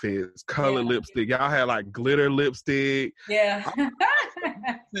outfits, colored lipstick. Y'all had like glitter lipstick. And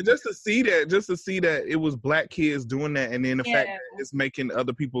just to see that it was Black kids doing that, and then the fact that it's making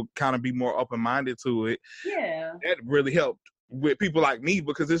other people kind of be more open-minded to it. That really helped with people like me,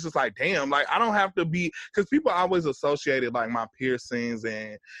 because it's just like, damn, like I don't have to be, because people always associated like my piercings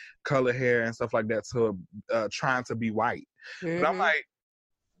and color hair and stuff like that to trying to be white. But I'm like,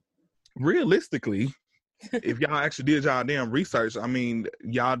 realistically, if y'all actually did y'all damn research, I mean,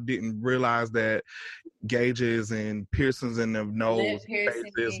 y'all didn't realize that gauges and piercings in the nose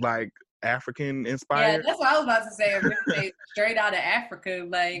is like African inspired. Yeah, that's what I was about to say. Straight out of Africa,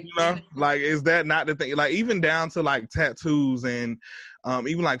 like, you know, like, is that not the thing? Like, even down to like tattoos and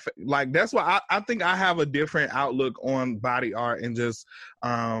even like that's why I think I have a different outlook on body art and just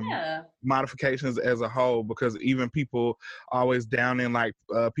modifications as a whole, because even people always down in like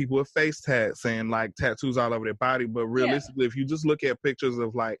people with face tats and like tattoos all over their body, but realistically, if you just look at pictures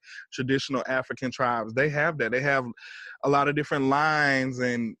of like traditional African tribes, they have that. They have a lot of different lines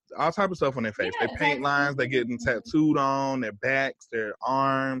and all type of stuff on their face. They paint lines, they get them tattooed on their backs, their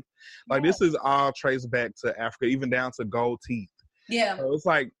arms. Like this is all traced back to Africa, even down to gold teeth. So it's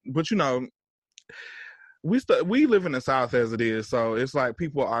like, but you know, we live in the South as it is, so it's like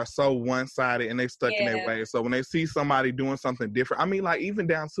people are so one-sided and they stuck in their ways. So when they see somebody doing something different, I mean, like even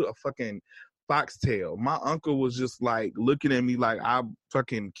down to a fucking foxtail. My uncle was just like looking at me like I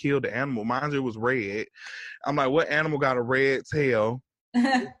fucking killed the animal. Mine, it was red. I'm like, what animal got a red tail?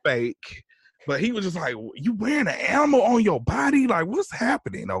 Fake. But he was just like, you wearing an animal on your body? Like, what's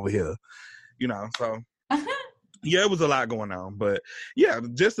happening over here? You know, so yeah, it was a lot going on. But yeah,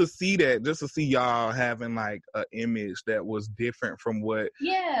 just to see y'all having like an image that was different from what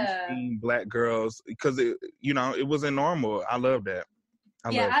seen black girls, because it wasn't normal. I love that.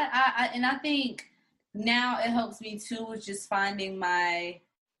 I think now it helps me too with just finding my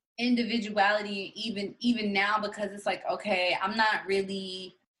individuality even now, because it's like, okay, I'm not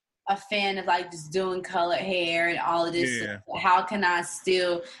really a fan of like just doing colored hair and all of this. Yeah. How can I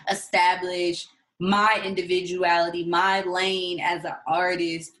still establish my individuality, my lane as an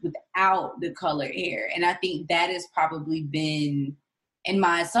artist without the colored hair? And I think that has probably been, in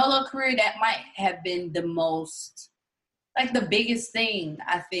my solo career, that might have been the most, like the biggest thing,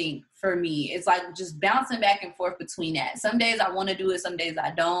 I think, for me. It's like just bouncing back and forth between that. Some days I want to do it, some days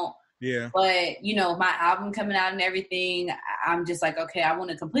I don't. Yeah. But, my album coming out and everything, I'm just like, okay, I want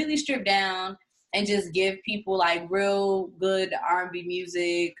to completely strip down and just give people like real good R&B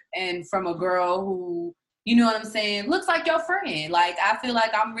music, and from a girl who, you know what I'm saying, looks like your friend. Like, I feel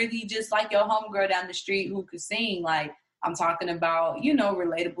like I'm really just like your homegirl down the street who could sing. Like, I'm talking about,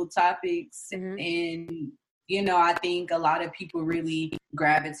 relatable topics. Mm-hmm. And, I think a lot of people really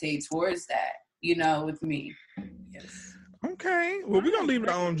gravitate towards that, with me. Yes. Okay, well, we're gonna leave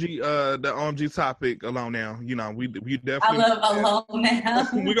the OMG topic alone now. We definitely. I love alone now.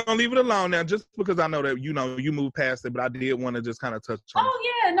 We're gonna leave it alone now, just because I know that you moved past it, but I did want to just kind of touch on. Oh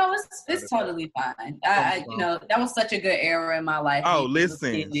yeah, no, it's totally fine. I that was such a good era in my life. Oh,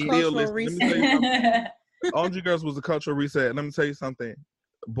 listen, OMG Girls was a cultural reset. Let me tell you something.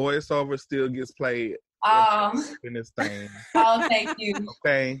 Boy It's Over still gets played in this thing. Oh, thank you.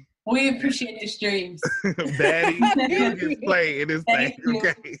 Okay. We appreciate the streams. Daddy gets played in this thing.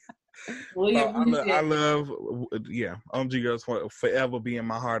 Okay. I love, OMG Girls will forever be in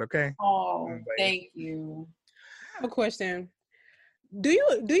my heart. Okay. Oh, thank you. I have a question. Do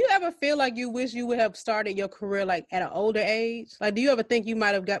you ever feel like you wish you would have started your career like at an older age? Like, do you ever think you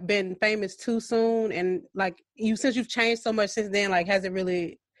might have been famous too soon? And like, since you've changed so much since then, like, has it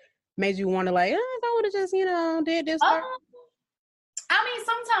really made you want to like, if I would have just did this? I mean,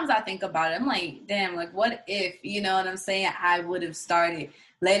 sometimes I think about it. I'm like, damn, like, what if, you know what I'm saying, I would have started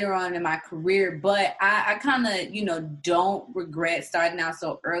later on in my career. But I kind of, don't regret starting out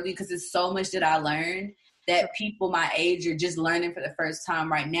so early, because there's so much that I learned that people my age are just learning for the first time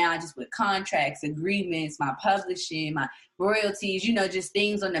right now, just with contracts, agreements, my publishing, my royalties, just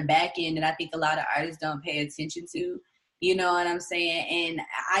things on the back end that I think a lot of artists don't pay attention to. You know what I'm saying? And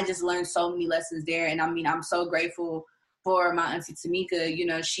I just learned so many lessons there. And I mean, I'm so grateful for my auntie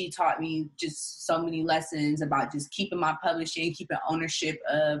Tamika. She taught me just so many lessons about just keeping my publishing, keeping ownership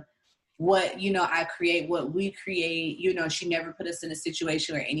of what, I create, what we create. She never put us in a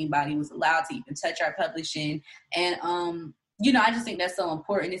situation where anybody was allowed to even touch our publishing. And, I just think that's so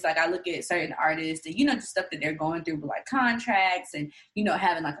important. It's like, I look at certain artists and, just stuff that they're going through with like contracts and,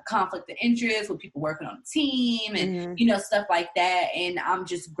 having like a conflict of interest with people working on a team and, stuff like that. And I'm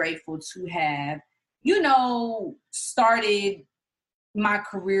just grateful to have, started my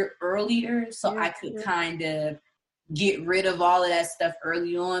career earlier so I could kind of get rid of all of that stuff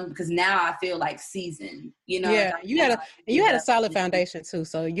early on, because now I feel like seasoned, Yeah, you had a solid foundation too.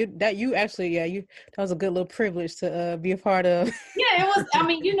 So that was a good little privilege to be a part of. Yeah, it was. I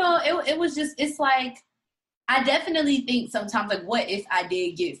mean, it was just. It's like, I definitely think sometimes, like, what if I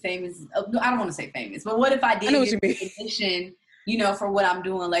did get famous? I don't want to say famous, but what if I did get recognition? For what I'm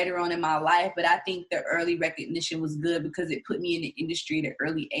doing later on in my life. But I think the early recognition was good because it put me in the industry at an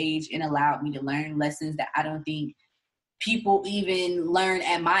early age and allowed me to learn lessons that I don't think people even learn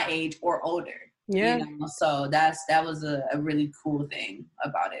at my age or older. Yeah. So that was a really cool thing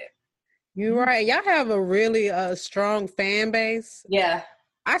about it. You're right. Y'all have a really strong fan base. Yeah.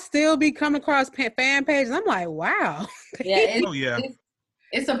 I still be coming across fan pages. I'm like, wow. Yeah.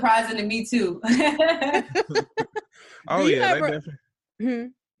 It's surprising to me too. They definitely. Mm-hmm.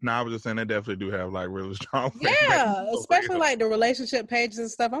 No, I was just saying they definitely do have like really strong. Yeah, especially like the relationship pages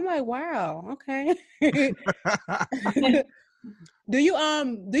and stuff. I'm like, wow, okay. Do you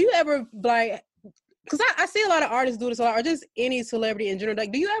ever like? Because I see a lot of artists do this, or just any celebrity in general.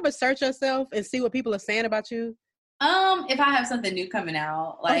 Like, do you ever search yourself and see what people are saying about you? If I have something new coming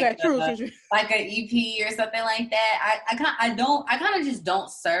out, like true. Like an EP or something like that, I kind of just don't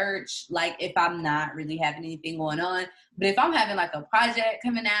search, like, if I'm not really having anything going on. But if I'm having like a project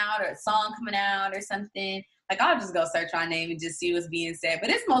coming out or a song coming out or something, like I'll just go search my name and just see what's being said. But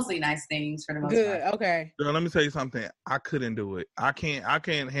it's mostly nice things for the most part. Good. Okay. Girl, let me tell you something. I couldn't do it. I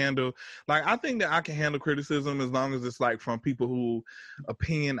can't handle, like, I think that I can handle criticism as long as it's like from people who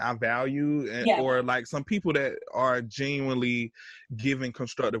opinion I value, or like some people that are genuinely giving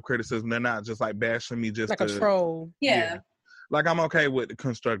constructive criticism. They're not just like bashing me just like a troll. Yeah. Like, I'm okay with the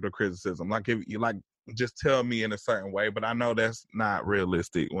constructive criticism. Like, if you like, just tell me in a certain way, but I know that's not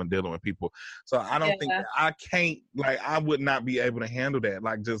realistic when dealing with people. So I don't think that I can't, like, I would not be able to handle that.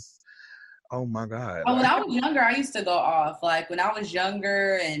 Like, just, oh my God. Oh, when I was younger, I used to go off. Like, when I was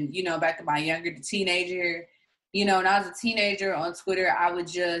younger and, you know, back in my younger teenager, you know, when I was a teenager on Twitter, I would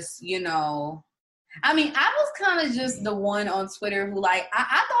just, you know, I mean, I was kind of just the one on Twitter who, like,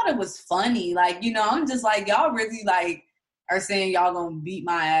 I thought it was funny. Like, you know, I'm just like, y'all really, like, are saying y'all gonna beat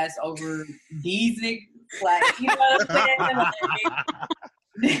my ass over these niggas. Like, you know what I'm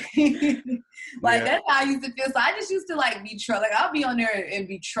saying? Like, that's how I used to feel. So I just used to, like, be trolling. Like, I'll be on there and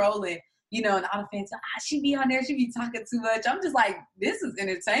be trolling, you know, and all the fans, she be on there, she be talking too much. I'm just like, this is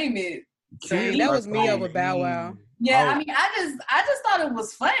entertainment. So that was me over Bow Wow. Yeah, I mean, I just thought it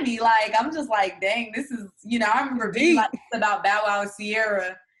was funny. Like, I'm just like, dang, this is, you know, I remember being like this about Bow Wow and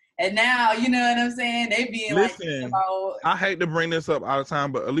Sierra. And now, you know what I'm saying? They being Listen, like, about, I hate to bring this up all the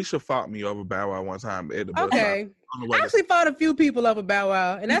time, but Alicia fought me over Bow Wow one time at the bus stop. I actually fought a few people over Bow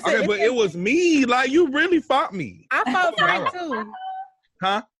Wow. And that's okay, but it was me. Like, you really fought me. I fought Frank too.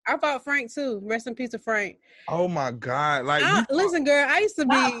 Huh? I fought Frank too. Rest in peace to Frank. Oh my God. Like, listen, girl, I used to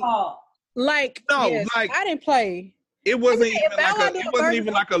be like, like, I didn't play. It wasn't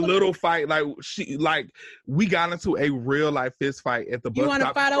even like a little fight. Like, we got into a real life fist fight at the bus stop. You want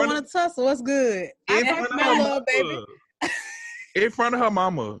to fight? I want to tussle. What's good? In front of her mama, baby. In front of her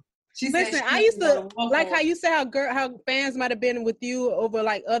mama. Listen, I used to like how you said how fans might have been with you over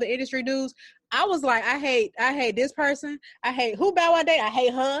like other industry dudes. I was like, I hate this person. I hate who Bow Wow date. I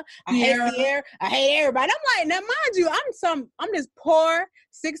hate her. I hate Sierra. I hate everybody. I'm like, now mind you, I'm this poor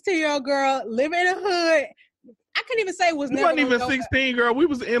 16-year-old girl living in the hood. I couldn't even say it was. We wasn't even 16, girl. We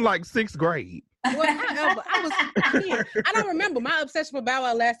was in like 6th grade. Well, however, I don't remember. My obsession with Bow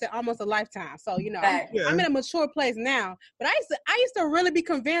Wow lasted almost a lifetime. So, you know, I'm in a mature place now. But I used to really be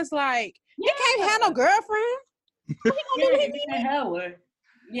convinced, like, he can't have no girlfriend.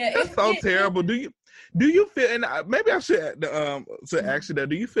 That's so terrible. Do you feel? And maybe I should ask you that.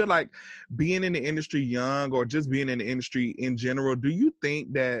 Do you feel like being in the industry young, or just being in the industry in general? Do you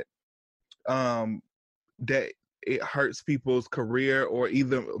think that that it hurts people's career, or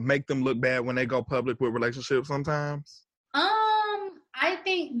either make them look bad when they go public with relationships sometimes? I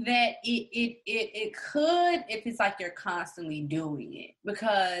think that it could, if it's like you're constantly doing it,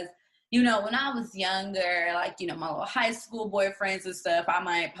 because, you know, when I was younger, like, you know, my little high school boyfriends and stuff, I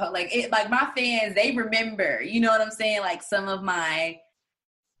might put like my fans, they remember, you know what I'm saying? Like, some of my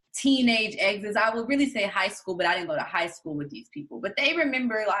teenage exes, I would really say high school, but I didn't go to high school with these people, but they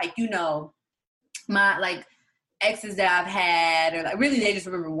remember, like, you know, my like exes that I've had, or like really they just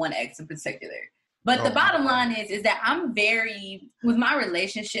remember one ex in particular. But the bottom line is that I'm very, with my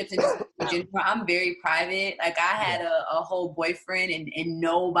relationships and just in general, I'm very private. Like, I had a whole boyfriend and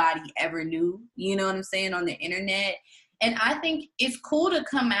nobody ever knew, you know what I'm saying, on the internet. And I think it's cool to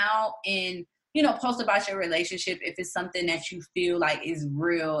come out and, you know, post about your relationship if it's something that you feel like is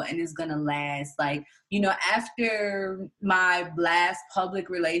real and is gonna last. Like, you know, after my last public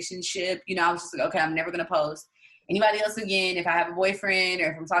relationship, you know, I was just like, okay, I'm never gonna post anybody else again. If I have a boyfriend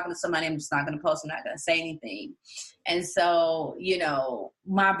or if I'm talking to somebody, I'm just not gonna post. I'm not gonna say anything. And so, you know,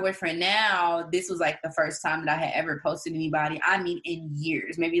 my boyfriend now, this was like the first time that I had ever posted anybody. I mean, in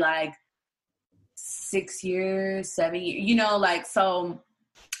years, maybe like 6 years, 7 years, you know, like, so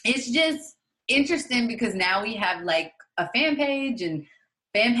it's just interesting because now we have like a fan page and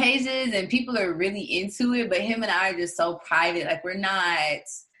fan pages and people are really into it, but him and I are just so private. Like, we're not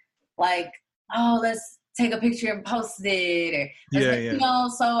like, oh, let's take a picture and post it, or you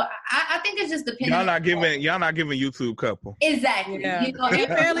know. So I think it's just depending. Y'all not giving YouTube couple. Exactly. Yeah. You know, he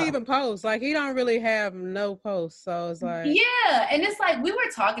barely even posts. Like, he don't really have no posts. So it's like, yeah. And it's like, we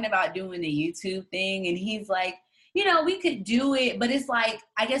were talking about doing the YouTube thing, and he's like, you know, we could do it, but it's like,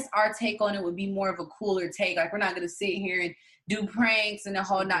 I guess our take on it would be more of a cooler take. Like, we're not going to sit here and do pranks and the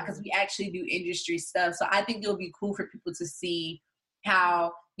whole not, because we actually do industry stuff. So I think it'll be cool for people to see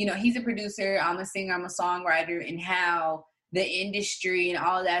how, you know, he's a producer, I'm a singer, I'm a songwriter, and how the industry and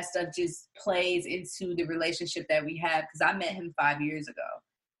all that stuff just plays into the relationship that we have. Because I met him 5 years ago.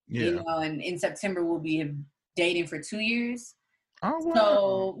 Yeah. You know, and in September we'll be dating for 2 years. Oh, wow.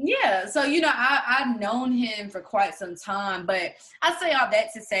 So, yeah. So, you know, I've known him for quite some time. But I say all that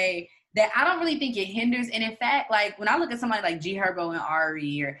to say that I don't really think it hinders. And in fact, like when I look at somebody like G Herbo and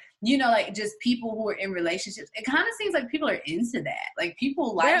Ari, or, you know, like just people who are in relationships, it kind of seems like people are into that. Like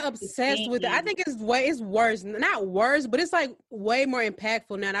people they're obsessed with it. I think it's worse. Not worse, but it's like way more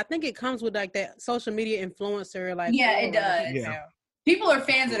impactful now. And I think it comes with like that social media influencer. Like, yeah, it does. Yeah. People are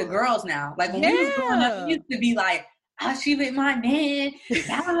fans of the girls now. Like when we was growing up, it used to be like, oh, she with my man.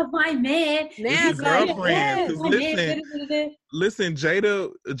 I love my man. Now it's girlfriend. Listen,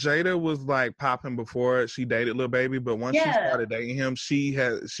 Jada was like popping before she dated Lil Baby, but once she started dating him, she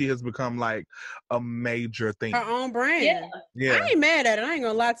has become like a major thing. Her own brand. Yeah. I ain't mad at it. I ain't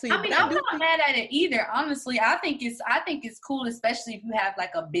gonna lie to you. I mean, I'm not mad at it either. Honestly, I think it's cool, especially if you have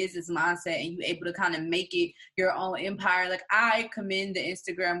like a business mindset and you're able to kind of make it your own empire. Like I commend the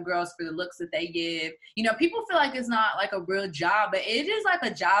Instagram girls for the looks that they give. You know, people feel like it's not like a real job, but it is like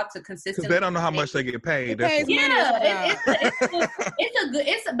a job to consistently. Because they don't know how much they get paid.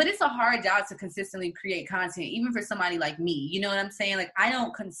 It's a hard job to consistently create content, even for somebody like me. You know what I'm saying? Like I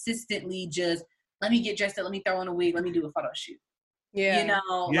don't consistently just let me get dressed up, let me throw on a wig, let me do a photo shoot. Yeah, you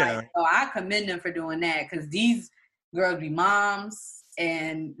know, like so I commend them for doing that because these girls be moms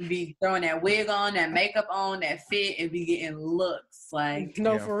and be throwing that wig on, that makeup on, that fit, and be getting looks like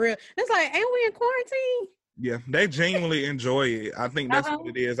for real. It's like, ain't we in quarantine? Yeah, they genuinely enjoy it. I think that's what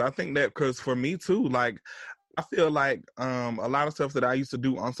it is. I think that because for me too, like I feel like a lot of stuff that I used to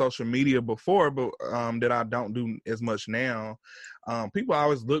do on social media before, but that I don't do as much now. People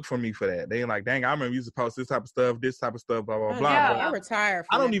always look for me for that. They like, dang, I remember you used to post this type of stuff, blah, blah, blah. Yeah, I retired.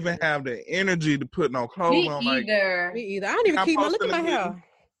 I don't even have the energy to put no clothes on. Me either. I don't even keep my look at my hair.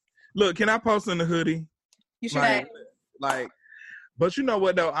 Look, can I post in the hoodie? You should. Like, but you know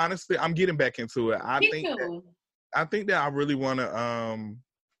what though? Honestly, I'm getting back into it. I think that I really want to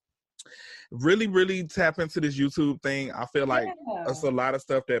really tap into this YouTube thing. I feel like it's a lot of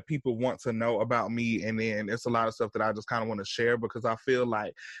stuff that people want to know about me, and then it's a lot of stuff that I just kind of want to share because I feel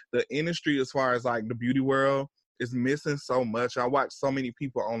like the industry, as far as like the beauty world, is missing so much. I watch so many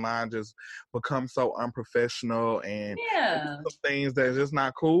people online just become so unprofessional and some things that's just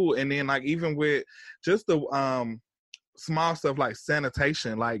not cool. And then like even with just the small stuff like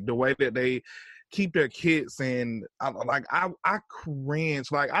sanitation, like the way that they keep their kids, and I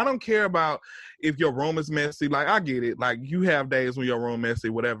cringe. Like I don't care about if your room is messy. Like I get it. Like you have days when your room messy,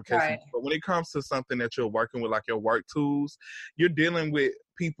 whatever case. Right. But when it comes to something that you're working with, like your work tools, you're dealing with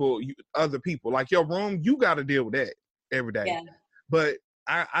people, other people. Like your room, you got to deal with that every day. Yeah. But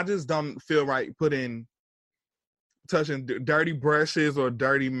I just don't feel right touching dirty brushes or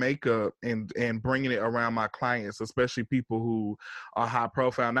dirty makeup and bringing it around my clients, especially people who are high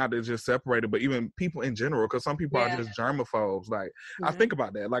profile, not that just separated, but even people in general, because some people are just germaphobes. Like I think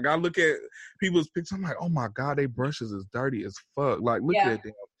about that. Like I look at people's pictures, I'm like, oh my God, they brushes is dirty as fuck. Like look at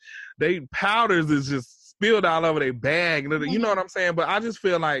them. They powders is just spilled all over their bag. You know what I'm saying? But I just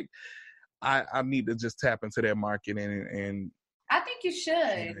feel like I need to just tap into that market and I think you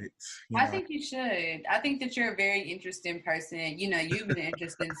should. I think you should. I think that you're a very interesting person. You know, you've been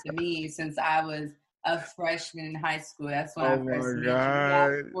interesting to me since I was a freshman in high school. That's when I first met you. I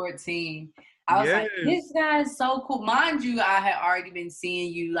was 14. I was like, this guy is so cool. Mind you, I had already been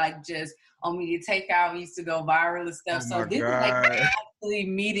seeing you like just on Media Takeout. We used to go viral and stuff. So this is like actually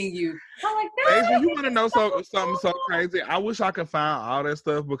meeting you. I'm like, no. You want to know something so crazy? I wish I could find all that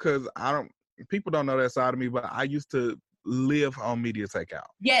stuff because people don't know that side of me, but I used to live on Media Takeout.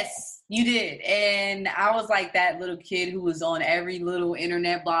 Yes, you did. And I was like that little kid who was on every little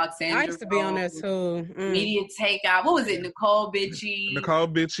internet blog. I used to be on there too. Media Takeout. What was it? Nicole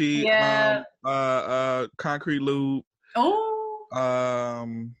Bitchy. Yeah. Concrete Loop. Oh.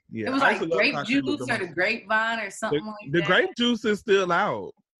 Yeah. It was like Grape Juice or the Grapevine or something like that. The Grape Juice is still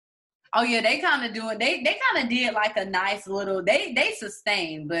out. Oh yeah, they kind of doing. They kind of did like a nice little. They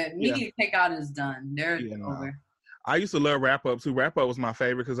sustained, but Media Takeout is done. They're over. I used to love Wrap Up too. Wrap Up was my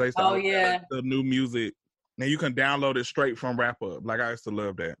favorite because they used to the new music. Now you can download it straight from Wrap Up. Like I used to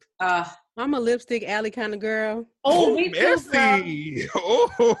love that. I'm a Lipstick Alley kind of girl. Oh, me too, messy.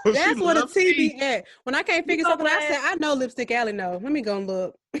 Oh, that's what a TV at. When I can't figure something, I say I know Lipstick Alley. No, let me go and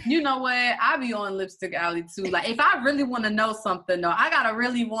look. You know what? I be on Lipstick Alley too. Like if I really want to know something, though, I gotta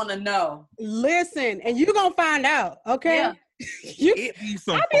really want to know. Listen, and you gonna find out, okay? Yeah. I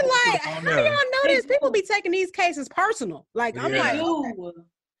be like, how y'all know this? People be taking these cases personal. Like I'm like, they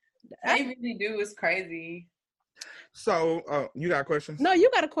really do. It's crazy. So, you got questions? No,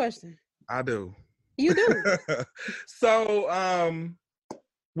 you got a question. I do. You do. So,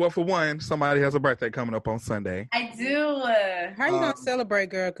 Well, for one, somebody has a birthday coming up on Sunday. I do. How you gonna celebrate,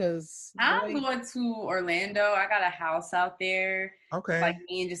 girl? Because I'm going to Orlando. I got a house out there. Okay. Like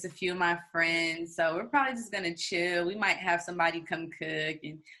me and just a few of my friends. So we're probably just gonna chill. We might have somebody come cook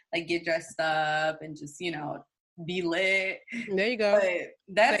and like get dressed up and just, you know, be lit. There you go. But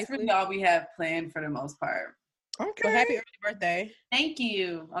that's really all we have planned for the most part. Okay. Well, happy early birthday. Thank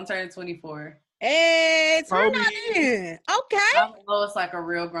you. I'm turning 24. Hey, turn on in. Okay. I know it's like a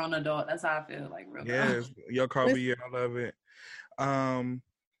real grown adult. That's how I feel, like real grown. Yes, your Kobe, yeah, I love it.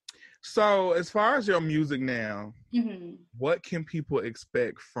 So as far as your music now, what can people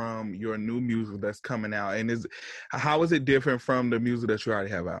expect from your new music that's coming out? And how is it different from the music that you already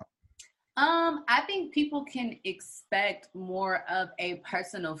have out? I think people can expect more of a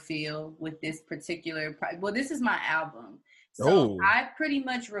personal feel with this particular well, this is my album. So I pretty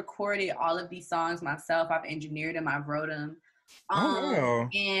much recorded all of these songs myself. I've engineered them, I've wrote them. Wow.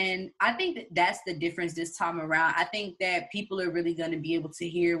 And I think that's the difference this time around. I think that people are really going to be able to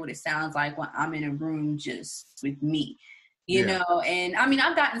hear what it sounds like when I'm in a room just with me, you know? And I mean,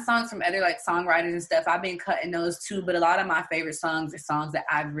 I've gotten songs from other like songwriters and stuff. I've been cutting those too, but a lot of my favorite songs are songs that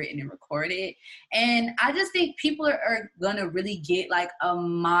I've written and recorded. And I just think people are going to really get like a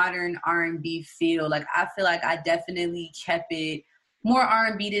modern R&B feel. Like, I feel like I definitely kept it more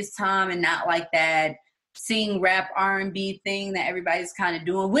R&B this time and not like that sing rap R&B thing that everybody's kind of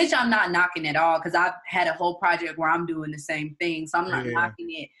doing, which I'm not knocking at all, because I've had a whole project where I'm doing the same thing, so I'm not knocking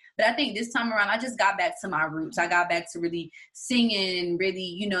it. But I think this time around, I just got back to my roots. I got back to really singing and really,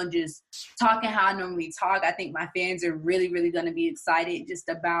 you know, just talking how I normally talk. I think my fans are really, really going to be excited just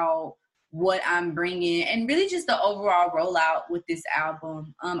about what I'm bringing and really just the overall rollout with this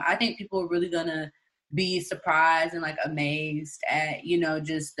album. I think people are really going to be surprised and like amazed at, you know,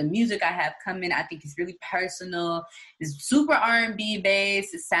 just the music I have coming. I think it's really personal. It's super R&B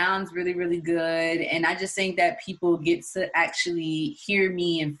based. It sounds really, really good. And I just think that people get to actually hear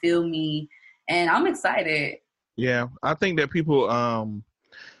me and feel me. And I'm excited. Yeah, I think that people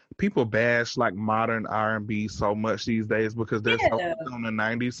bash like modern R&B so much these days because they're so on the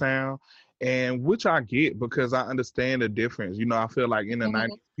 90s sound. And which I get because I understand the difference. You know, I feel like in the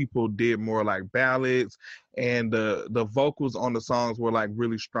 90s, people did more like ballads and the vocals on the songs were like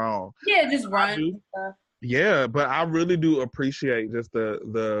really strong. Yeah, just run and stuff. Yeah, but I really do appreciate just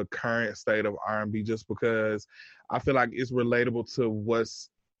the current state of R&B just because I feel like it's relatable to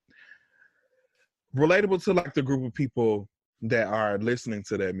like the group of people that are listening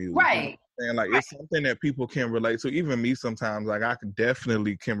to that music. Right. And like it's something that people can relate to. Even me sometimes, like I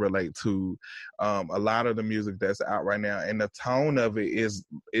definitely can relate to a lot of the music that's out right now. And the tone of it is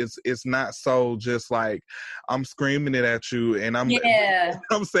it's not so just like I'm screaming it at you and I'm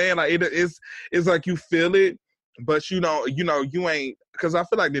saying like it's like you feel it, but you ain't, because I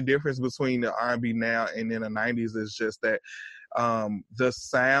feel like the difference between the R&B now and in the 90s is just that the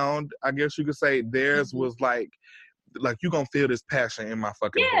sound, I guess you could say, theirs was like you gonna feel this passion in my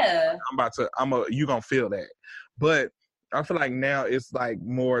fucking voice. You gonna feel that. But I feel like now it's like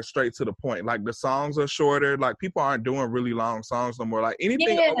more straight to the point. Like the songs are shorter. Like people aren't doing really long songs no more. Like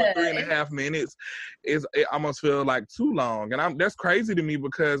anything over 3.5 minutes it almost feel like too long. And that's crazy to me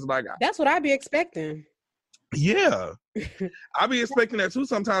because like that's what I be expecting. Yeah. I be expecting that too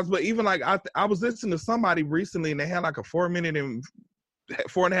sometimes. But even like I was listening to somebody recently and they had like a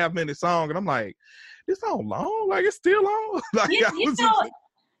 4.5 minute song and I'm like, it's not long. Like it's still long. Like, I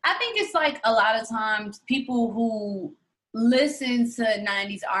think it's like a lot of times people who listen to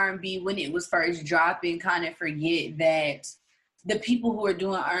 90s R&B when it was first dropping kind of forget that the people who are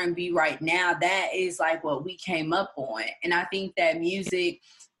doing R&B right now, that is like what we came up on. And I think that music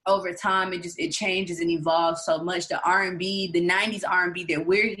over time, it changes and evolves so much. The R&B, the 90s R&B that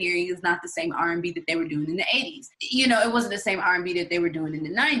we're hearing is not the same R&B that they were doing in the 80s. You know, it wasn't the same R&B that they were doing in the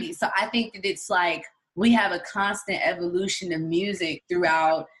 90s. So I think that it's like we have a constant evolution of music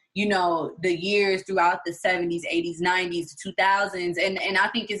throughout, you know, the years throughout the 70s, 80s, 90s, 2000s. And I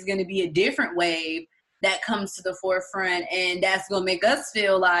think it's going to be a different wave that comes to the forefront. And that's going to make us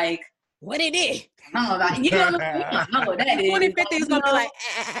feel like, what it is. I don't know about, you know what that is. 2050 is going to be like,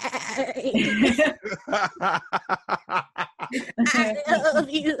 I love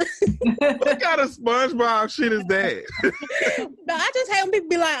you. What kind of SpongeBob shit is that? But I just hate when people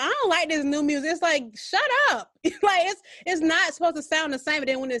be like, I don't like this new music. It's like, shut up. Like, it's not supposed to sound the same. But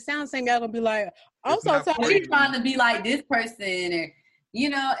then when it sounds the same, y'all going to be like, I'm so sorry. You're trying to be like this person. Or, you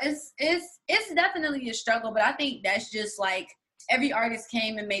know, it's definitely a struggle. But I think that's just like every artist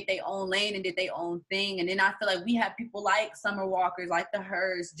came and made their own lane and did their own thing. And then I feel like we have people like Summer Walkers, like the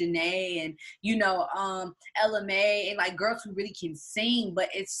Hers, Janae, and, you know, Ella Mai, and like girls who really can sing, but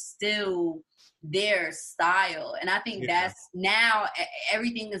it's still their style. And I think that's now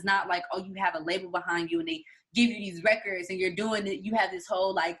everything is not like, oh, you have a label behind you and they give you these records and you're doing it. You have this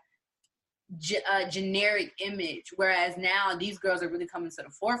whole like generic image, whereas now these girls are really coming to the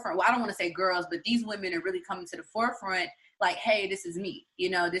forefront. Well, I don't want to say girls, but these women are really coming to the forefront. Like, hey, this is me. You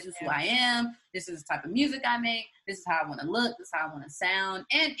know, this is who I am. This is the type of music I make. This is how I want to look. This is how I want to sound.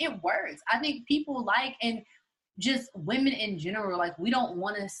 And it works. I think people like, and just women in general, like, we don't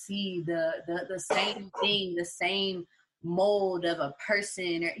want to see the same thing, the same mold of a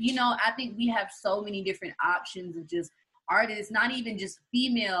person. Or, you know, I think we have so many different options of just artists, not even just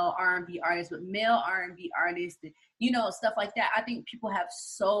female R&B artists, but male R&B artists, you know, stuff like that. I think people have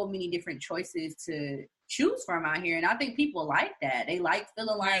so many different choices to choose from out here, and I think people like that. They like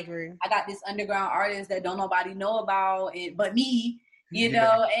feeling like I got this underground artist that don't nobody know about it but me, you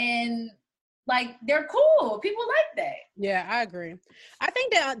know, and like they're cool. People like that. Yeah, I agree. I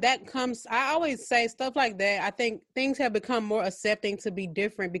think that comes, I always say stuff like that. I think things have become more accepting to be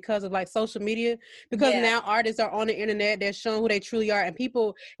different because of like social media, because now artists are on the internet, they're showing who they truly are, and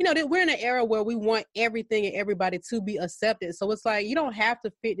people, you know, we're in an era where we want everything and everybody to be accepted. So it's like, you don't have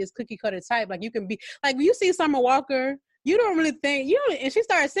to fit this cookie cutter type. Like, you can be, like, when you see Summer Walker, you don't really think, you know, and she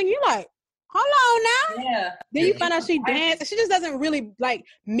started singing, you're like, hold on now. Yeah. Then you find out she danced. She just doesn't really like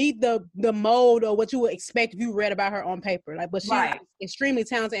meet the mold or what you would expect if you read about her on paper. Like, but she's extremely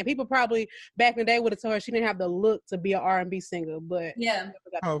talented. And people probably back in the day would have told her she didn't have the look to be an R&B singer. But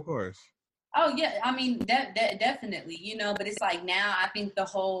oh, of course. Oh yeah, I mean that definitely, you know. But it's like now I think the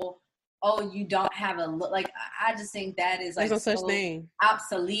whole you don't have a look, like, I just think that is like there's no such thing,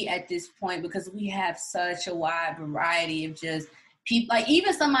 obsolete at this point, because we have such a wide variety of just people, like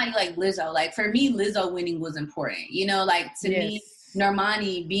even somebody like Lizzo. Like, for me, Lizzo winning was important, you know, like to me,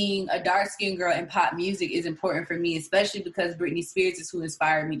 Normani being a dark-skinned girl in pop music is important for me, especially because Britney Spears is who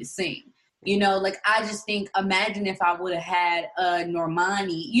inspired me to sing, you know. Like, I just think, imagine if I would have had a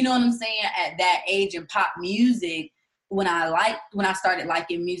Normani, you know what I'm saying, at that age in pop music when I started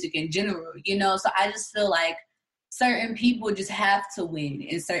liking music in general, you know. So I just feel like certain people just have to win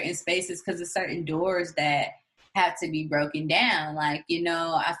in certain spaces because of certain doors that have to be broken down. Like, you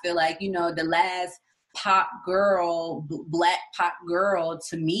know, I feel like, you know, the last pop girl, black pop girl,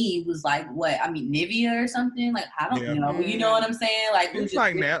 to me was like, what? I mean, Nivea or something? Like, I don't know. You know what I'm saying? Like, it's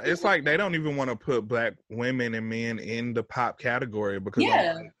like now, it's like they don't even want to put black women and men in the pop category because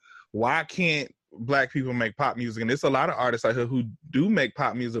like, why can't black people make pop music? And there's a lot of artists out here who do make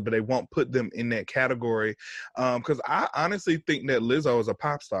pop music, but they won't put them in that category. Because I honestly think that Lizzo is a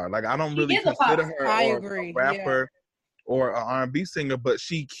pop star. Like, I don't really consider her a rapper or an R&B singer, but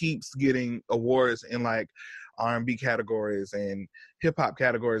she keeps getting awards in like R&B categories and hip hop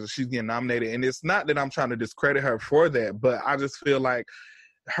categories, and she's getting nominated. And it's not that I'm trying to discredit her for that, but I just feel like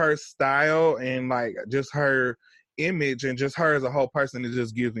her style and like just her image and just her as a whole person, it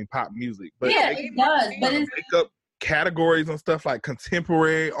just gives me pop music. But it does. But it's make up categories and stuff like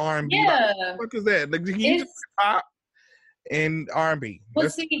contemporary R&B. Yeah. Like, what is that? Like, you just pop and R&B. Well,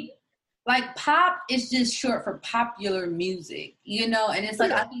 see, like, pop is just short for popular music, you know? And it's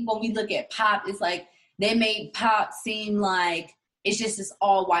like, I think when we look at pop, it's like they made pop seem like it's just this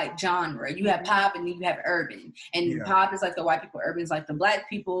all-white genre. You have pop and then you have urban. And pop is like the white people, urban is like the black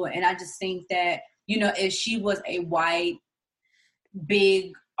people. And I just think that, you know, if she was a white,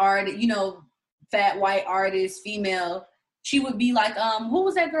 big artist, you know, fat white artist, female, she would be like, who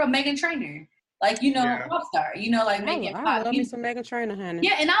was that girl? Meghan Trainor. Like, you know, pop star, you know, like making pop. I love me some Meghan Trainor, honey.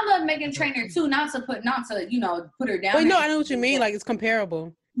 Yeah, and I love Meghan Trainor too, not to, you know, put her down. Well, no, I know what you mean. Like, it's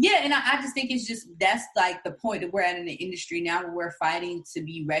comparable. Yeah, and I just think it's just, that's like the point that we're at in the industry now, where we're fighting to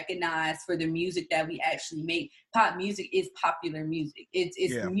be recognized for the music that we actually make. Pop music is popular music. It's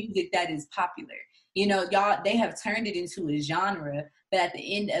music that is popular. You know, they have turned it into a genre, but at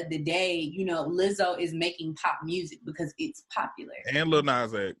the end of the day, you know, Lizzo is making pop music because it's popular. And Lil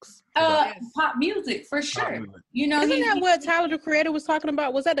Nas X. Pop music, for sure. Music. You know, isn't that what Tyler, the Creator, was talking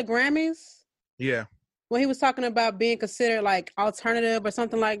about? Was that the Grammys? Yeah. When he was talking about being considered like alternative or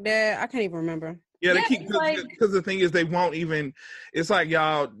something like that. I can't even remember. Yeah, they keep, because the thing is, they won't even, it's like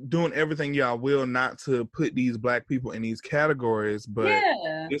y'all doing everything y'all will not to put these black people in these categories, but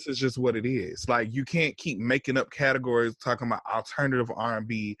this is just what it is. Like, you can't keep making up categories talking about alternative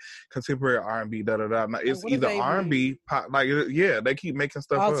R&B, contemporary R&B, da-da-da. It's either R&B, pop, like, they keep making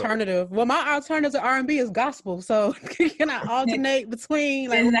stuff alternative. Well, my alternative to R&B is gospel, so can I alternate between?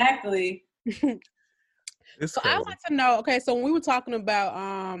 Like, exactly. It's so crazy. I want to know, okay, so when we were talking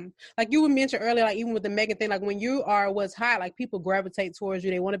about like you mentioned earlier, like even with the Megan thing, like when you are what's hot, like people gravitate towards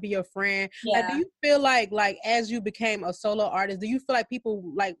you, they want to be your friend. Yeah. Like do you feel like as you became a solo artist, do you feel like people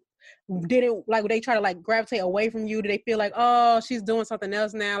like didn't like they try to like gravitate away from you? Do they feel like, oh, she's doing something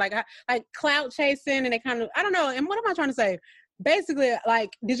else now, like clout chasing, and they kind of, I don't know, and what am I trying to say? Basically, like,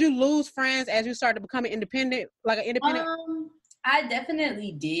 did you lose friends as you started becoming independent, like an independent? I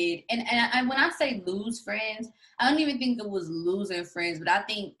definitely did. And when I say lose friends, I don't even think it was losing friends, but I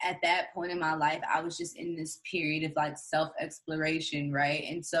think at that point in my life, I was just in this period of like self-exploration, right?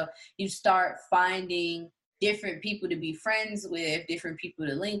 And so you start finding different people to be friends with, different people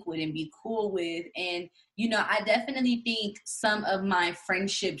to link with and be cool with. And, you know, I definitely think some of my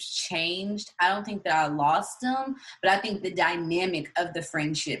friendships changed. I don't think that I lost them, but I think the dynamic of the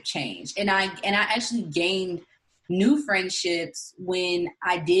friendship changed. And I actually gained new friendships when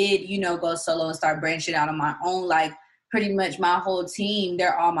I did, you know, go solo and start branching out on my own. Like pretty much my whole team,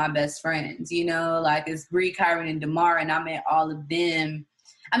 they're all my best friends, you know, like it's Bree, Kyron, and DeMar, and I met all of them.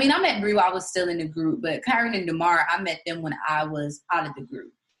 I mean, I met Bree while I was still in the group, but Kyron and DeMar, I met them when I was out of the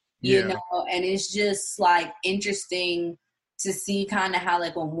group, you know, and it's just like interesting to see kind of how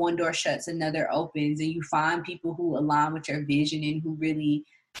like when one door shuts, another opens, and you find people who align with your vision and who really,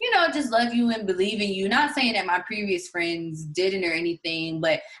 you know, just love you and believe in you. Not saying that my previous friends didn't or anything,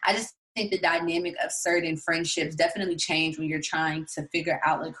 but I just think the dynamic of certain friendships definitely change when you're trying to figure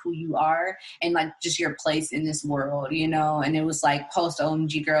out like who you are and like just your place in this world, you know? And it was like post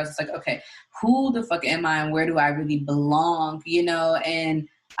OMG Girls. It's like, okay, who the fuck am I and where do I really belong, you know? And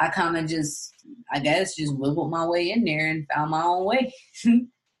I kind of just, I guess, just wiggled my way in there and found my own way.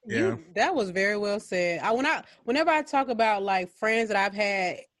 Yeah, that was very well said. Whenever I talk about like friends that I've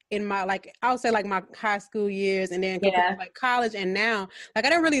had in my, like, I would say like my high school years and then like college and now, like I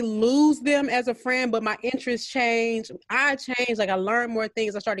didn't really lose them as a friend, but my interests changed. I changed. Like I learned more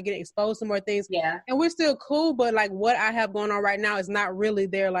things. I started getting exposed to more things. Yeah. And we're still cool, but like what I have going on right now is not really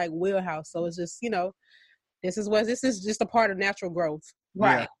their like wheelhouse. So it's just, you know, this is just a part of natural growth.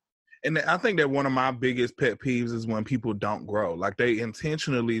 Right. Yeah. And I think that one of my biggest pet peeves is when people don't grow. Like they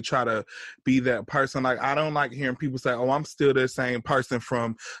intentionally try to be that person. Like I don't like hearing people say, "Oh, I'm still the same person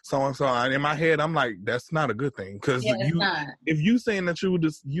from so and so." And in my head, I'm like, that's not a good thing because if you saying that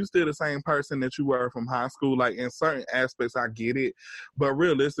you still the same person that you were from high school, like in certain aspects, I get it, but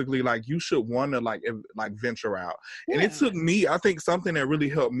realistically, like you should want to like venture out. Yeah. And it took me, I think, something that really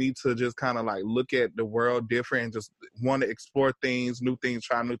helped me to just kind of like look at the world different and just want to explore things, new things,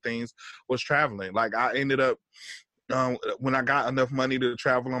 try new things. Was traveling. Like I ended up when I got enough money to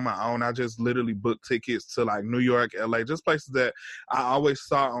travel on my own, I just literally booked tickets to like New York, LA, just places that I always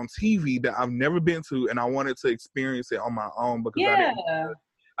saw on TV that I've never been to, and I wanted to experience it on my own because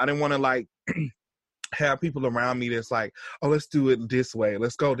I didn't want to like have people around me that's like, oh, let's do it this way.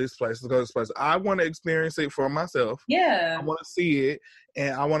 Let's go this place. Let's go this place. I want to experience it for myself. Yeah. I want to see it.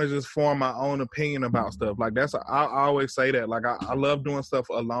 And I want to just form my own opinion about stuff. Like I always say that. Like I love doing stuff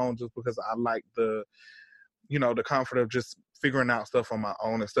alone just because I like the, you know, the comfort of just figuring out stuff on my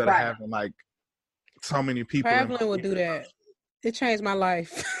own instead of having like so many people. Traveling will do that. It changed my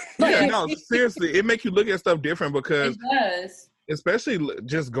life. Yeah, no, seriously. It makes you look at stuff different because it does. Especially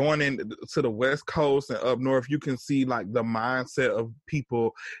just going in to the West Coast and up north, you can see like the mindset of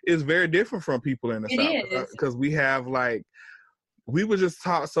people is very different from people in the South. Because we have like, we were just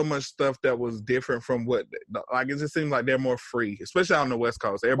taught so much stuff that was different from what, like it just seems like they're more free, especially on the West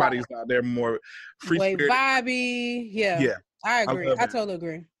Coast. Everybody's out there more free, vibey. Yeah, I agree. I totally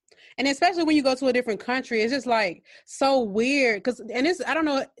agree. And especially when you go to a different country, it's just like so weird. And it's, I don't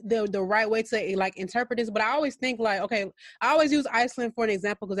know the right way to like interpret this, but I always think like, okay, I always use Iceland for an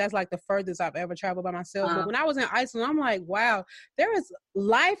example because that's like the furthest I've ever traveled by myself. But when I was in Iceland, I'm like, wow,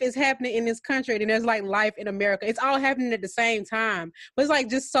 life is happening in this country and there's like life in America. It's all happening at the same time. But it's like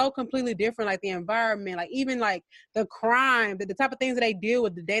just so completely different, like the environment, like even like the crime, the type of things that they deal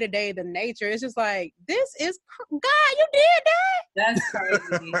with, the day-to-day, the nature. It's just like, this is, God, you did that? That's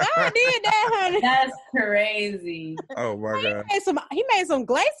crazy. God did that, honey. That's crazy. Oh my God. He made some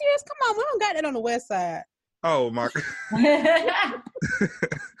glaciers. Come on, we don't got that on the west side. Oh my God.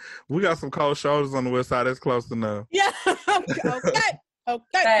 We got some cold shoulders on the west side. That's close enough. Yeah.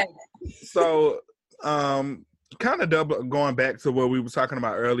 Okay. So, kind of going back to what we were talking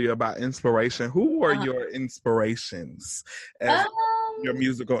about earlier about inspiration. Who were your inspirations as your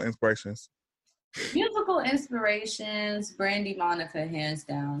musical inspirations? Musical inspirations, Brandy, Monica, hands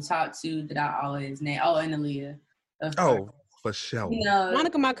down. Top two that I always name. Oh, and Aaliyah. For sure. You know,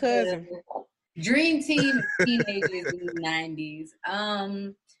 Monica, my cousin. Dream team of teenagers in the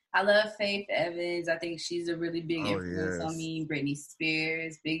 90s. I love Faith Evans. I think she's a really big influence on me. Britney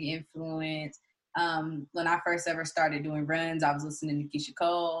Spears, big influence. When I first ever started doing runs, I was listening to Keisha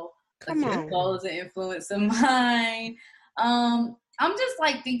Cole. Keisha Cole is an influence of mine. I'm just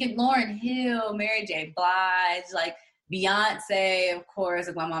like thinking Lauryn Hill, Mary J. Blige, like Beyonce, of course.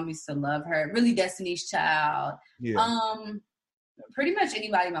 Like my mom used to love her. Really Destiny's Child. Yeah. Pretty much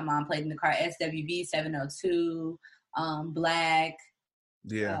anybody my mom played in the car. SWV 702, Black.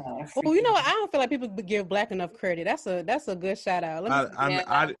 Yeah. Well, you know what? I don't feel like people give Black enough credit. That's a good shout out.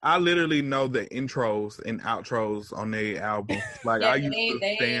 I literally know the intros and outros on their album. Like I used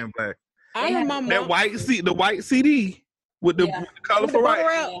to stand Black. I remember my mom. The white CD with the colorful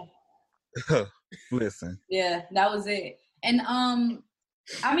right. Listen. Yeah, that was it. And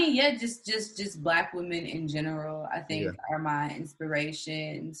I mean, just Black women in general, I think are my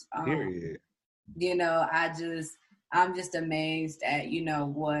inspirations. Period. You know, I'm just amazed at, you know,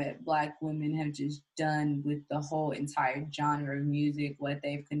 what Black women have just done with the whole entire genre of music, what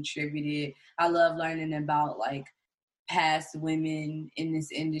they've contributed. I love learning about like past women in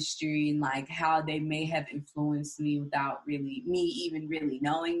this industry and like how they may have influenced me without me even really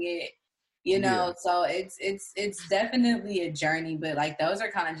knowing it. You know, so it's definitely a journey, but like those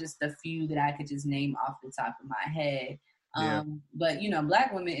are kind of just the few that I could just name off the top of my head. But you know,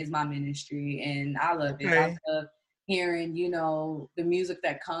 Black women is my ministry and I love it. I love hearing, you know, the music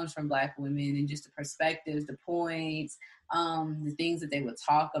that comes from Black women and just the perspectives, the points, the things that they would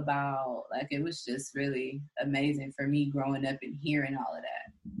talk about. Like it was just really amazing for me growing up and hearing all of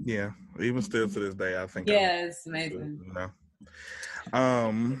that. Yeah, even still to this day, I think. Yeah, it's amazing. You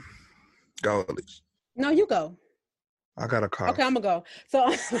know? Go, Alicia. No, you go. I got a car. Okay, I'm gonna go. So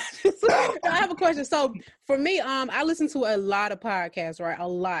I have a question. So for me, I listen to a lot of podcasts, right? A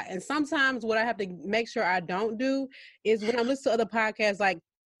lot. And sometimes what I have to make sure I don't do is when I listen to other podcasts, like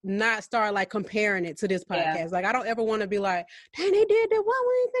not start like comparing it to this podcast. Yeah. Like I don't ever want to be like, dang, they did that. Why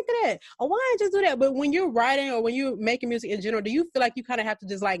wouldn't you think of that? Or why didn't you just do that? But when you're writing or when you're making music in general, do you feel like you kind of have to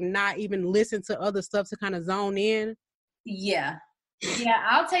just like not even listen to other stuff to kind of zone in? Yeah,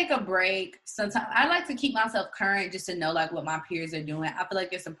 I'll take a break. Sometimes I like to keep myself current just to know like what my peers are doing. I feel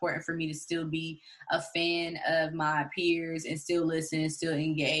like it's important for me to still be a fan of my peers and still listen and still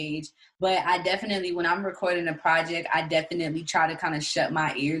engage. But I definitely, when I'm recording a project, I definitely try to kind of shut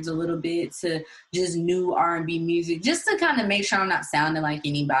my ears a little bit to just new R&B music, just to kind of make sure I'm not sounding like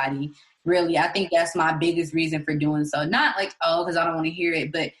anybody. Really, I think that's my biggest reason for doing so. Not like, because I don't want to hear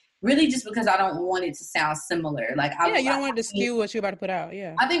it, but really just because I don't want it to sound similar. Like, you don't want it to skew what you're about to put out.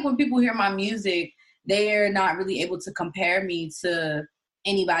 Yeah. I think when people hear my music, they're not really able to compare me to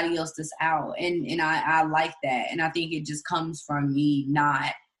anybody else that's out. And I like that. And I think it just comes from me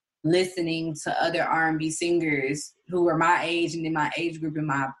not listening to other R&B singers who are my age and in my age group and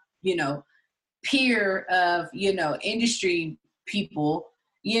my, you know, peer of, you know, industry people.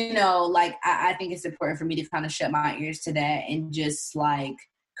 You know, like, I think it's important for me to kind of shut my ears to that and just, like,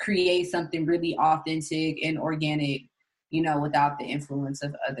 create something really authentic and organic, you know, without the influence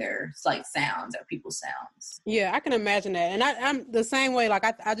of other like sounds or people's sounds. Yeah, I can imagine that. And I'm the same way. Like,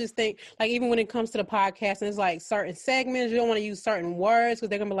 I just think, like, even when it comes to the podcast, and it's like certain segments, you don't want to use certain words because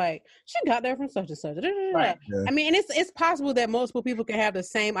they're going to be like, she got that from such and such. Right. Yeah. I mean, and it's possible that multiple people can have the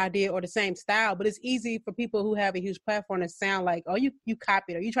same idea or the same style, but it's easy for people who have a huge platform to sound like, oh, you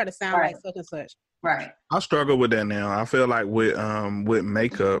copied or you try to sound like such and such. Right. I struggle with that now. I feel like with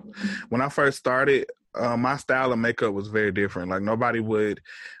makeup, when I first started, my style of makeup was very different. Like nobody would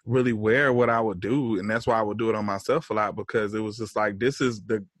really wear what I would do, and that's why I would do it on myself a lot because it was just like this is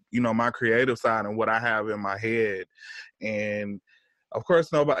the, you know, my creative side and what I have in my head. And of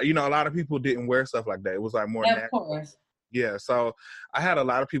course, nobody, you know, a lot of people didn't wear stuff like that. It was like more natural. Of course. Yeah, so I had a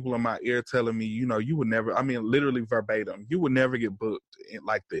lot of people in my ear telling me, you know, you would never, I mean, literally verbatim, you would never get booked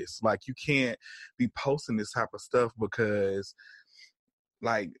like this. Like, you can't be posting this type of stuff because,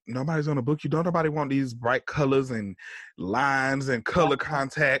 like, nobody's going to book you. Don't nobody want these bright colors and lines and color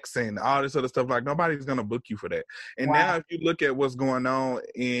contacts and all this other stuff. Like, nobody's going to book you for that. And now if you look at what's going on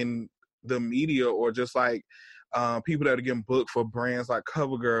in the media or just, like, people that are getting booked for brands like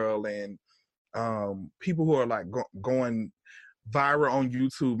CoverGirl and people who are like going viral on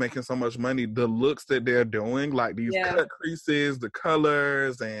YouTube making so much money, the looks that they're doing, like these cut creases, the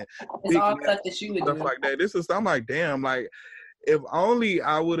colors, and it's all stuff that you would stuff do. Like that. This is, I'm like, damn, like if only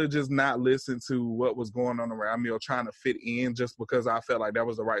I would have just not listened to what was going on around me or trying to fit in just because I felt like that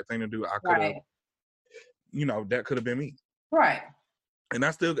was the right thing to do. I could have, you know, that could have been me. Right. And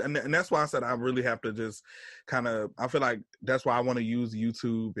I still, and that's why I said I really have to just kind of, I feel like that's why I want to use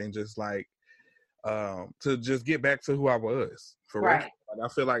YouTube and just like, to just get back to who I was for real. Like, I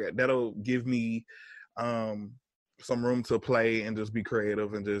feel like that'll give me some room to play and just be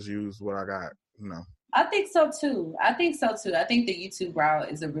creative and just use what I got, you know. I think so too. I think the YouTube route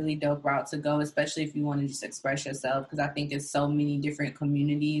is a really dope route to go, especially if you want to just express yourself, because I think it's so many different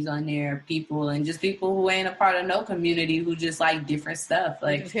communities on there, people who ain't a part of no community who just like different stuff.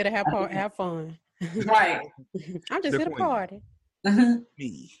 Like, just here to have fun. Right. I'm just here to party.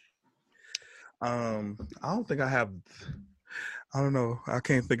 Me. I don't think I have. I don't know. I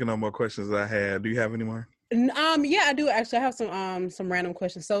can't think of no more questions I had. Do you have any more? Yeah, I do actually. I have some random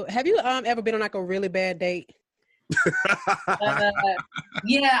questions. So, have you ever been on like a really bad date?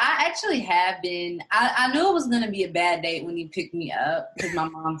 Yeah, I actually have been. I knew it was gonna be a bad date when he picked me up because my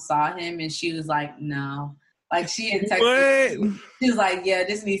mom saw him and she was like, "No." Like, she had texted me. She was like, "Yeah,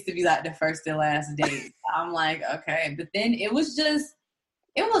 this needs to be like the first and last date." I'm like, okay, but then it was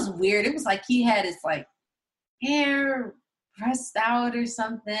weird. It was like he had his like hair pressed out or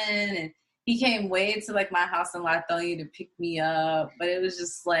something, and he came way to like my house in Lithonia to pick me up, but it was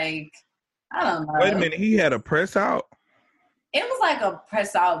just like, I don't know. Wait a minute, he had a press out? It was like a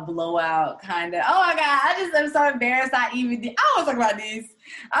press out blowout kind of. Oh my God, I'm so embarrassed. I don't talk about this.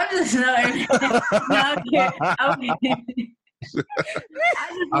 I'm just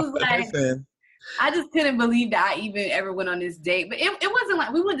okay. I just couldn't believe that I even ever went on this date. But it wasn't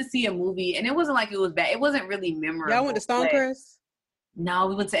like we went to see a movie, and it wasn't like it was bad. It wasn't really memorable. Y'all went to Stonecrest? No,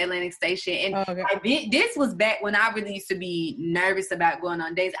 we went to Atlantic Station. And this was back when I really used to be nervous about going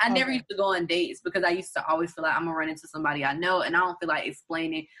on dates. I never used to go on dates because I used to always feel like I'm going to run into somebody I know, and I don't feel like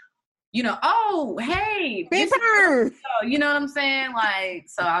explaining, you know, oh, hey. You know what I'm saying? Like,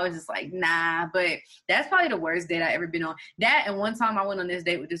 so I was just like, nah. But that's probably the worst date I ever been on. That, and one time I went on this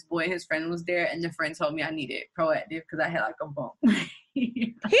date with this boy, and his friend was there, and the friend told me I needed Proactiv because I had like a bump. He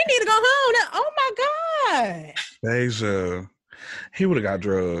need to go home. Oh, my God. Deja. He would have got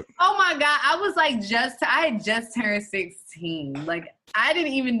drugged. Oh my God. I had just turned 16. Like, I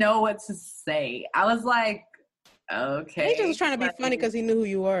didn't even know what to say. I was like, okay. He just was trying to be funny because he knew who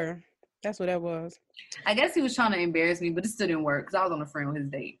you were. That's what that was. I guess he was trying to embarrass me, but it still didn't work because I was on a friend with his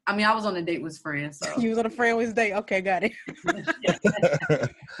date. I mean, I was on a date with his friend. So you was on a friend with his date. Okay, got it.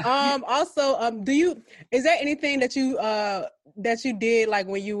 Also, is there anything that you did like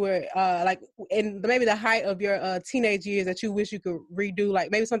when you were like in maybe the height of your teenage years that you wish you could redo?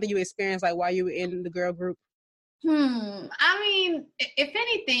 Like maybe something you experienced like while you were in the girl group? I mean, if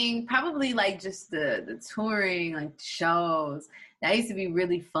anything, probably like just the touring, like the shows. That used to be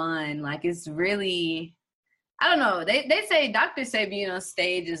really fun. Like, it's really, I don't know. Doctors say being on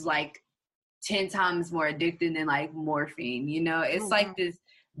stage is like 10 times more addicting than like morphine, you know? It's like this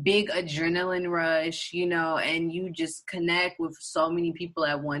big adrenaline rush, you know, and you just connect with so many people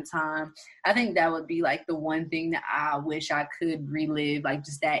at one time. I think that would be like the one thing that I wish I could relive, like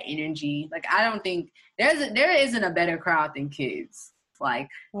just that energy. Like, I don't think there isn't a better crowd than kids. Like,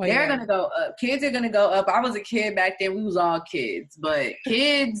 they're going to go up. Kids are going to go up. I was a kid back then. We was all kids. But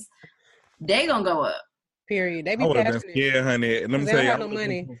kids, they going to go up. Period. They be passionate. I would have been scared, honey. Let me tell you, I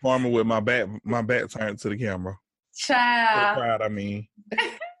was performing with my back turned to the camera. Child. Crowd, I mean.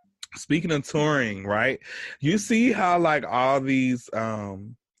 Speaking of touring, right? You see how, like, all these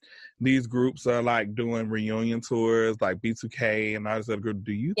groups are, like, doing reunion tours, like B2K and all this other group.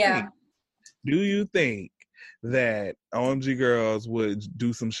 Do you think that OMG Girls would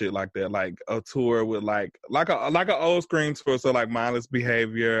do some shit like that, like a tour with like an old Scream tour, so like Mindless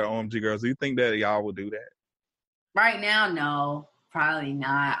Behavior, OMG Girls? Do you think that y'all would do that? Right now, no, probably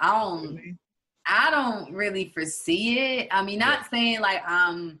not. I don't really foresee it. I mean, not saying like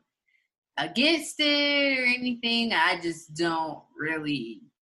I'm against it or anything. I just don't really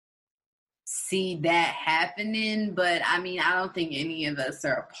see that happening. But I mean, I don't think any of us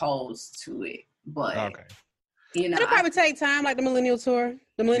are opposed to it. But okay. You know, it'll probably take time, like the Millennial Tour.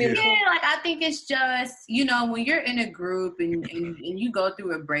 Tour. Like I think it's just, you know, when you're in a group and you go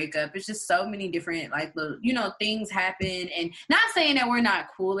through a breakup, it's just so many different, like, you know, things happen. And not saying that we're not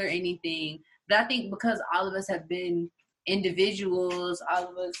cool or anything, but I think because all of us have been individuals, all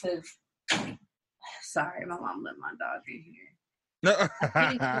of us have. Sorry, my mom let my dog in here. I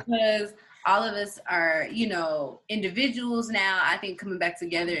think because all of us are, you know, individuals now. I think coming back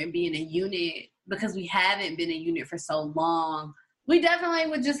together and being a unit, because we haven't been a unit for so long, we definitely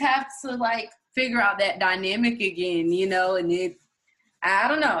would just have to like figure out that dynamic again, you know. And I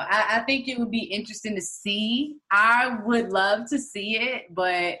don't know. I think it would be interesting to see. I would love to see it,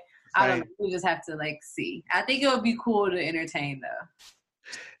 but I don't know. We just have to like see. I think it would be cool to entertain though.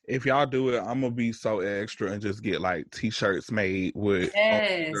 if y'all do it, I'm gonna be so extra and just get like t-shirts made with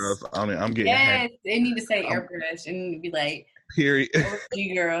girls on it. I'm getting they need to say airbrush and be like period.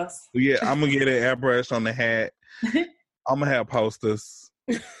 You girls. Yeah, I'm gonna get an airbrush on the hat. I'm gonna have posters.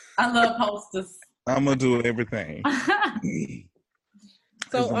 I love posters. I'm gonna do everything.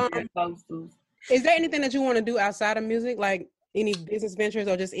 So is there anything that you want to do outside of music, like any business ventures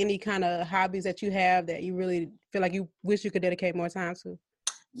or just any kind of hobbies that you have that you really feel like you wish you could dedicate more time to?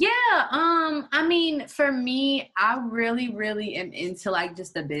 Yeah, I mean, for me, I really, really am into like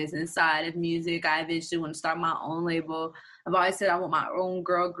just the business side of music. I eventually want to start my own label. I've always said I want my own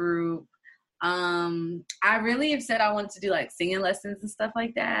girl group. I really have said I wanted to do like singing lessons and stuff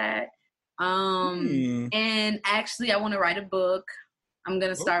like that. And actually I want to write a book. I'm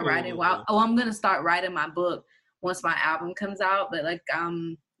going to start writing. I'm going to start writing my book once my album comes out, but like,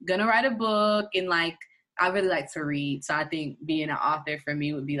 I'm going to write a book and like, I really like to read. So I think being an author for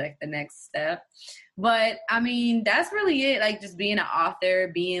me would be like the next step. But I mean, that's really it. Like just being an author,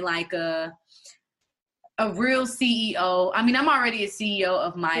 being like a real CEO. I mean, I'm already a CEO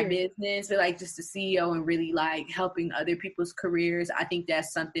of my business, but like just a CEO and really like helping other people's careers. I think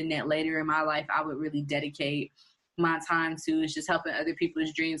that's something that later in my life I would really dedicate my time to, is just helping other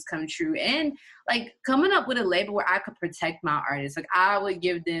people's dreams come true and like coming up with a label where I could protect my artists. Like I would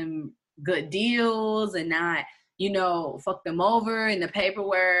give them good deals and not, fuck them over in the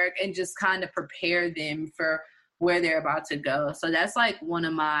paperwork and just kind of prepare them for where they're about to go. So that's like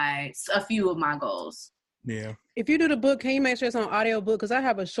a few of my goals. Yeah. If you do the book, can you make sure it's on audio book? Because I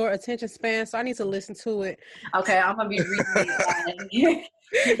have a short attention span, so I need to listen to it. Okay, I'm gonna be reading it.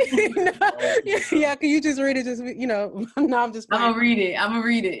 Yeah, can you just read it? No, I'm just playing. I'm gonna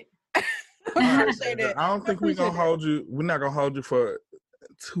read it. I don't think we're gonna hold you. We're not gonna hold you for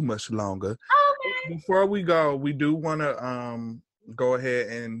too much longer. Okay. Before we go, we do want to go ahead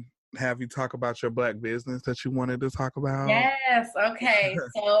and have you talk about your Black business that you wanted to talk about. Yes. Okay.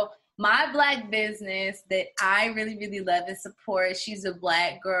 So my Black business that I really, really love and support, she's a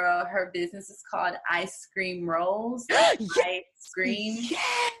Black girl. Her business is called Ice Cream Rolls. Ice Cream.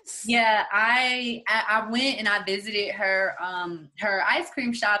 Yes. Yeah. I went and I visited her ice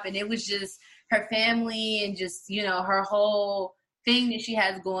cream shop, and it was just her family and just, her whole thing that she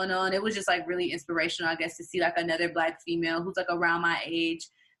has going on. It was just like really inspirational, I guess, to see like another Black female who's like around my age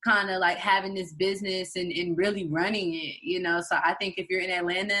kind of like having this business and really running it, So I think if you're in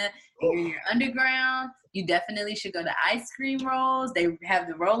Atlanta and you're in your underground, you definitely should go to Ice Cream Rolls. They have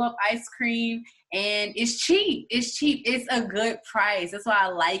the roll-up ice cream and it's cheap. It's cheap. It's a good price. That's why I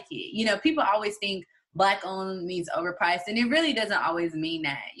like it. People always think Black owned means overpriced, and it really doesn't always mean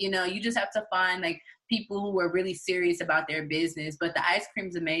that. You just have to find like people who are really serious about their business. But the ice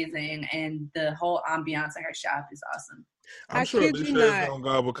cream's amazing and the whole ambiance of her shop is awesome. I'm sure this show is gonna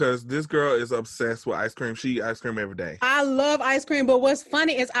go because this girl is obsessed with ice cream. She eats ice cream every day. I love ice cream, but what's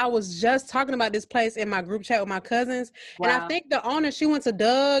funny is I was just talking about this place in my group chat with my cousins, and I think the owner, she went to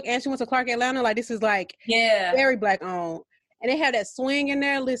Doug and she went to Clark Atlanta. Like this is like very Black owned. And they had that swing in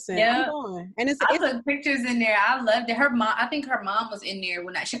there. Listen, I'm going. And I took pictures in there. I loved it. Her mom, I think her mom was in there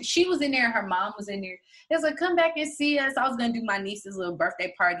when she was in there. Her mom was in there. It was like, come back and see us. I was gonna do my niece's little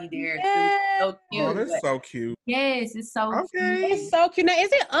birthday party there. Yes. So cute. Oh, that's so cute. Yes, it's so cute. It's so cute. Now,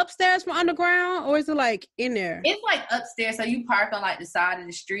 is it upstairs from underground or is it like in there? It's like upstairs. So you park on like the side of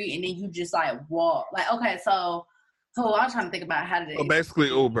the street and then you just like walk. Like, okay, so I was trying to think about how to do it. So basically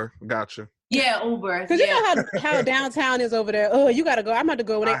Uber. Gotcha. Yeah, Uber. Because you know how downtown is over there. Oh, you got to go. I'm about to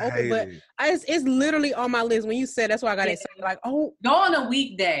go when they open. But it's literally on my list. When you said that's why I got excited. Like, go on a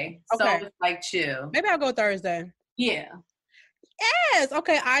weekday. Okay. So it's like chill. Maybe I'll go Thursday. Yeah. Yes.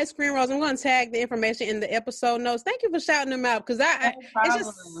 Okay. Ice Cream Rolls. I'm going to tag the information in the episode notes. Thank you for shouting them out because it's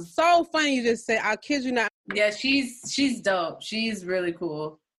just so funny. You just said, I kid you not. Yeah, she's dope. She's really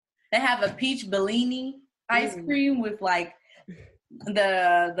cool. They have a peach Bellini ice cream with like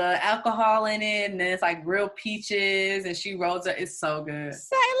the alcohol in it, and then it's like real peaches, and she rolls it. It's so good.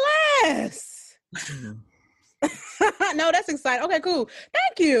 Say less. No, that's exciting. Okay, cool.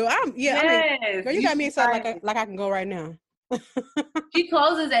 Thank you. Girl, you got me excited like I can go right now. She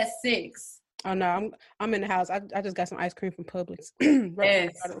closes at 6. Oh no, I'm in the house. I just got some ice cream from Publix.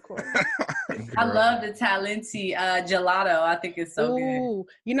 Yes. I love the Talenti gelato. I think it's so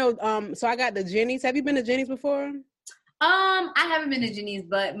good. So I got the Jenny's. Have you been to Jenny's before? I haven't been to Jenny's,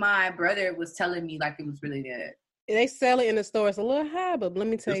 but my brother was telling me like it was really good. They sell it in the store. It's a little high, but let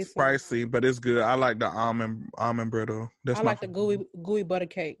me tell you something. It's pricey, but it's good. I like the almond brittle. I like the gooey butter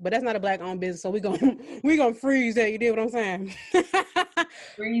cake, but that's not a Black owned business, so we gonna freeze that. You did what I'm saying?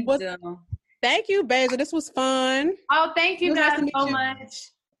 Freeze them. Thank you, Basil. This was fun. Oh, thank you guys so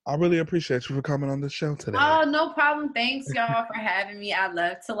much. I really appreciate you for coming on the show today. Oh, no problem. Thanks, y'all, for having me. I'd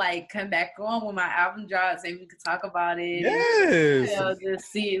love to like come back on when my album drops and we could talk about it. Yes. And,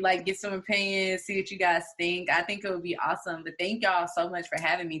 just see, like, get some opinions, see what you guys think. I think it would be awesome. But thank y'all so much for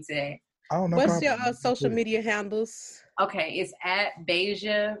having me today. Oh, no What's problem. your social media handles? Okay, it's at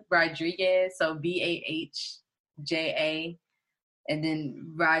Bahja Rodriguez. So BAHJA, and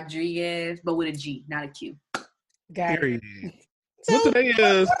then Rodriguez, but with a G, not a Q. Got Period. it. What today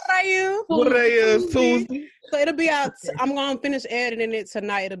is? What today is? Tuesday. So it'll be out. I'm gonna finish editing it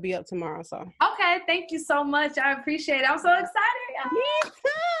tonight. It'll be up tomorrow. So okay, thank you so much. I appreciate it. I'm so excited.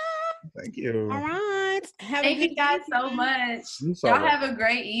 Thank you. All right. Thank you guys so much. Y'all have a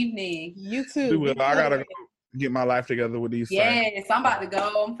great evening. You too. I gotta get my life together with these. Yes, I'm about to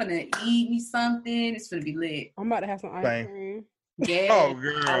go. I'm finna eat me something. It's gonna be lit. I'm about to have some ice cream. Yeah. Oh,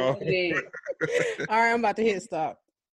 girl. All right, I'm about to hit stop.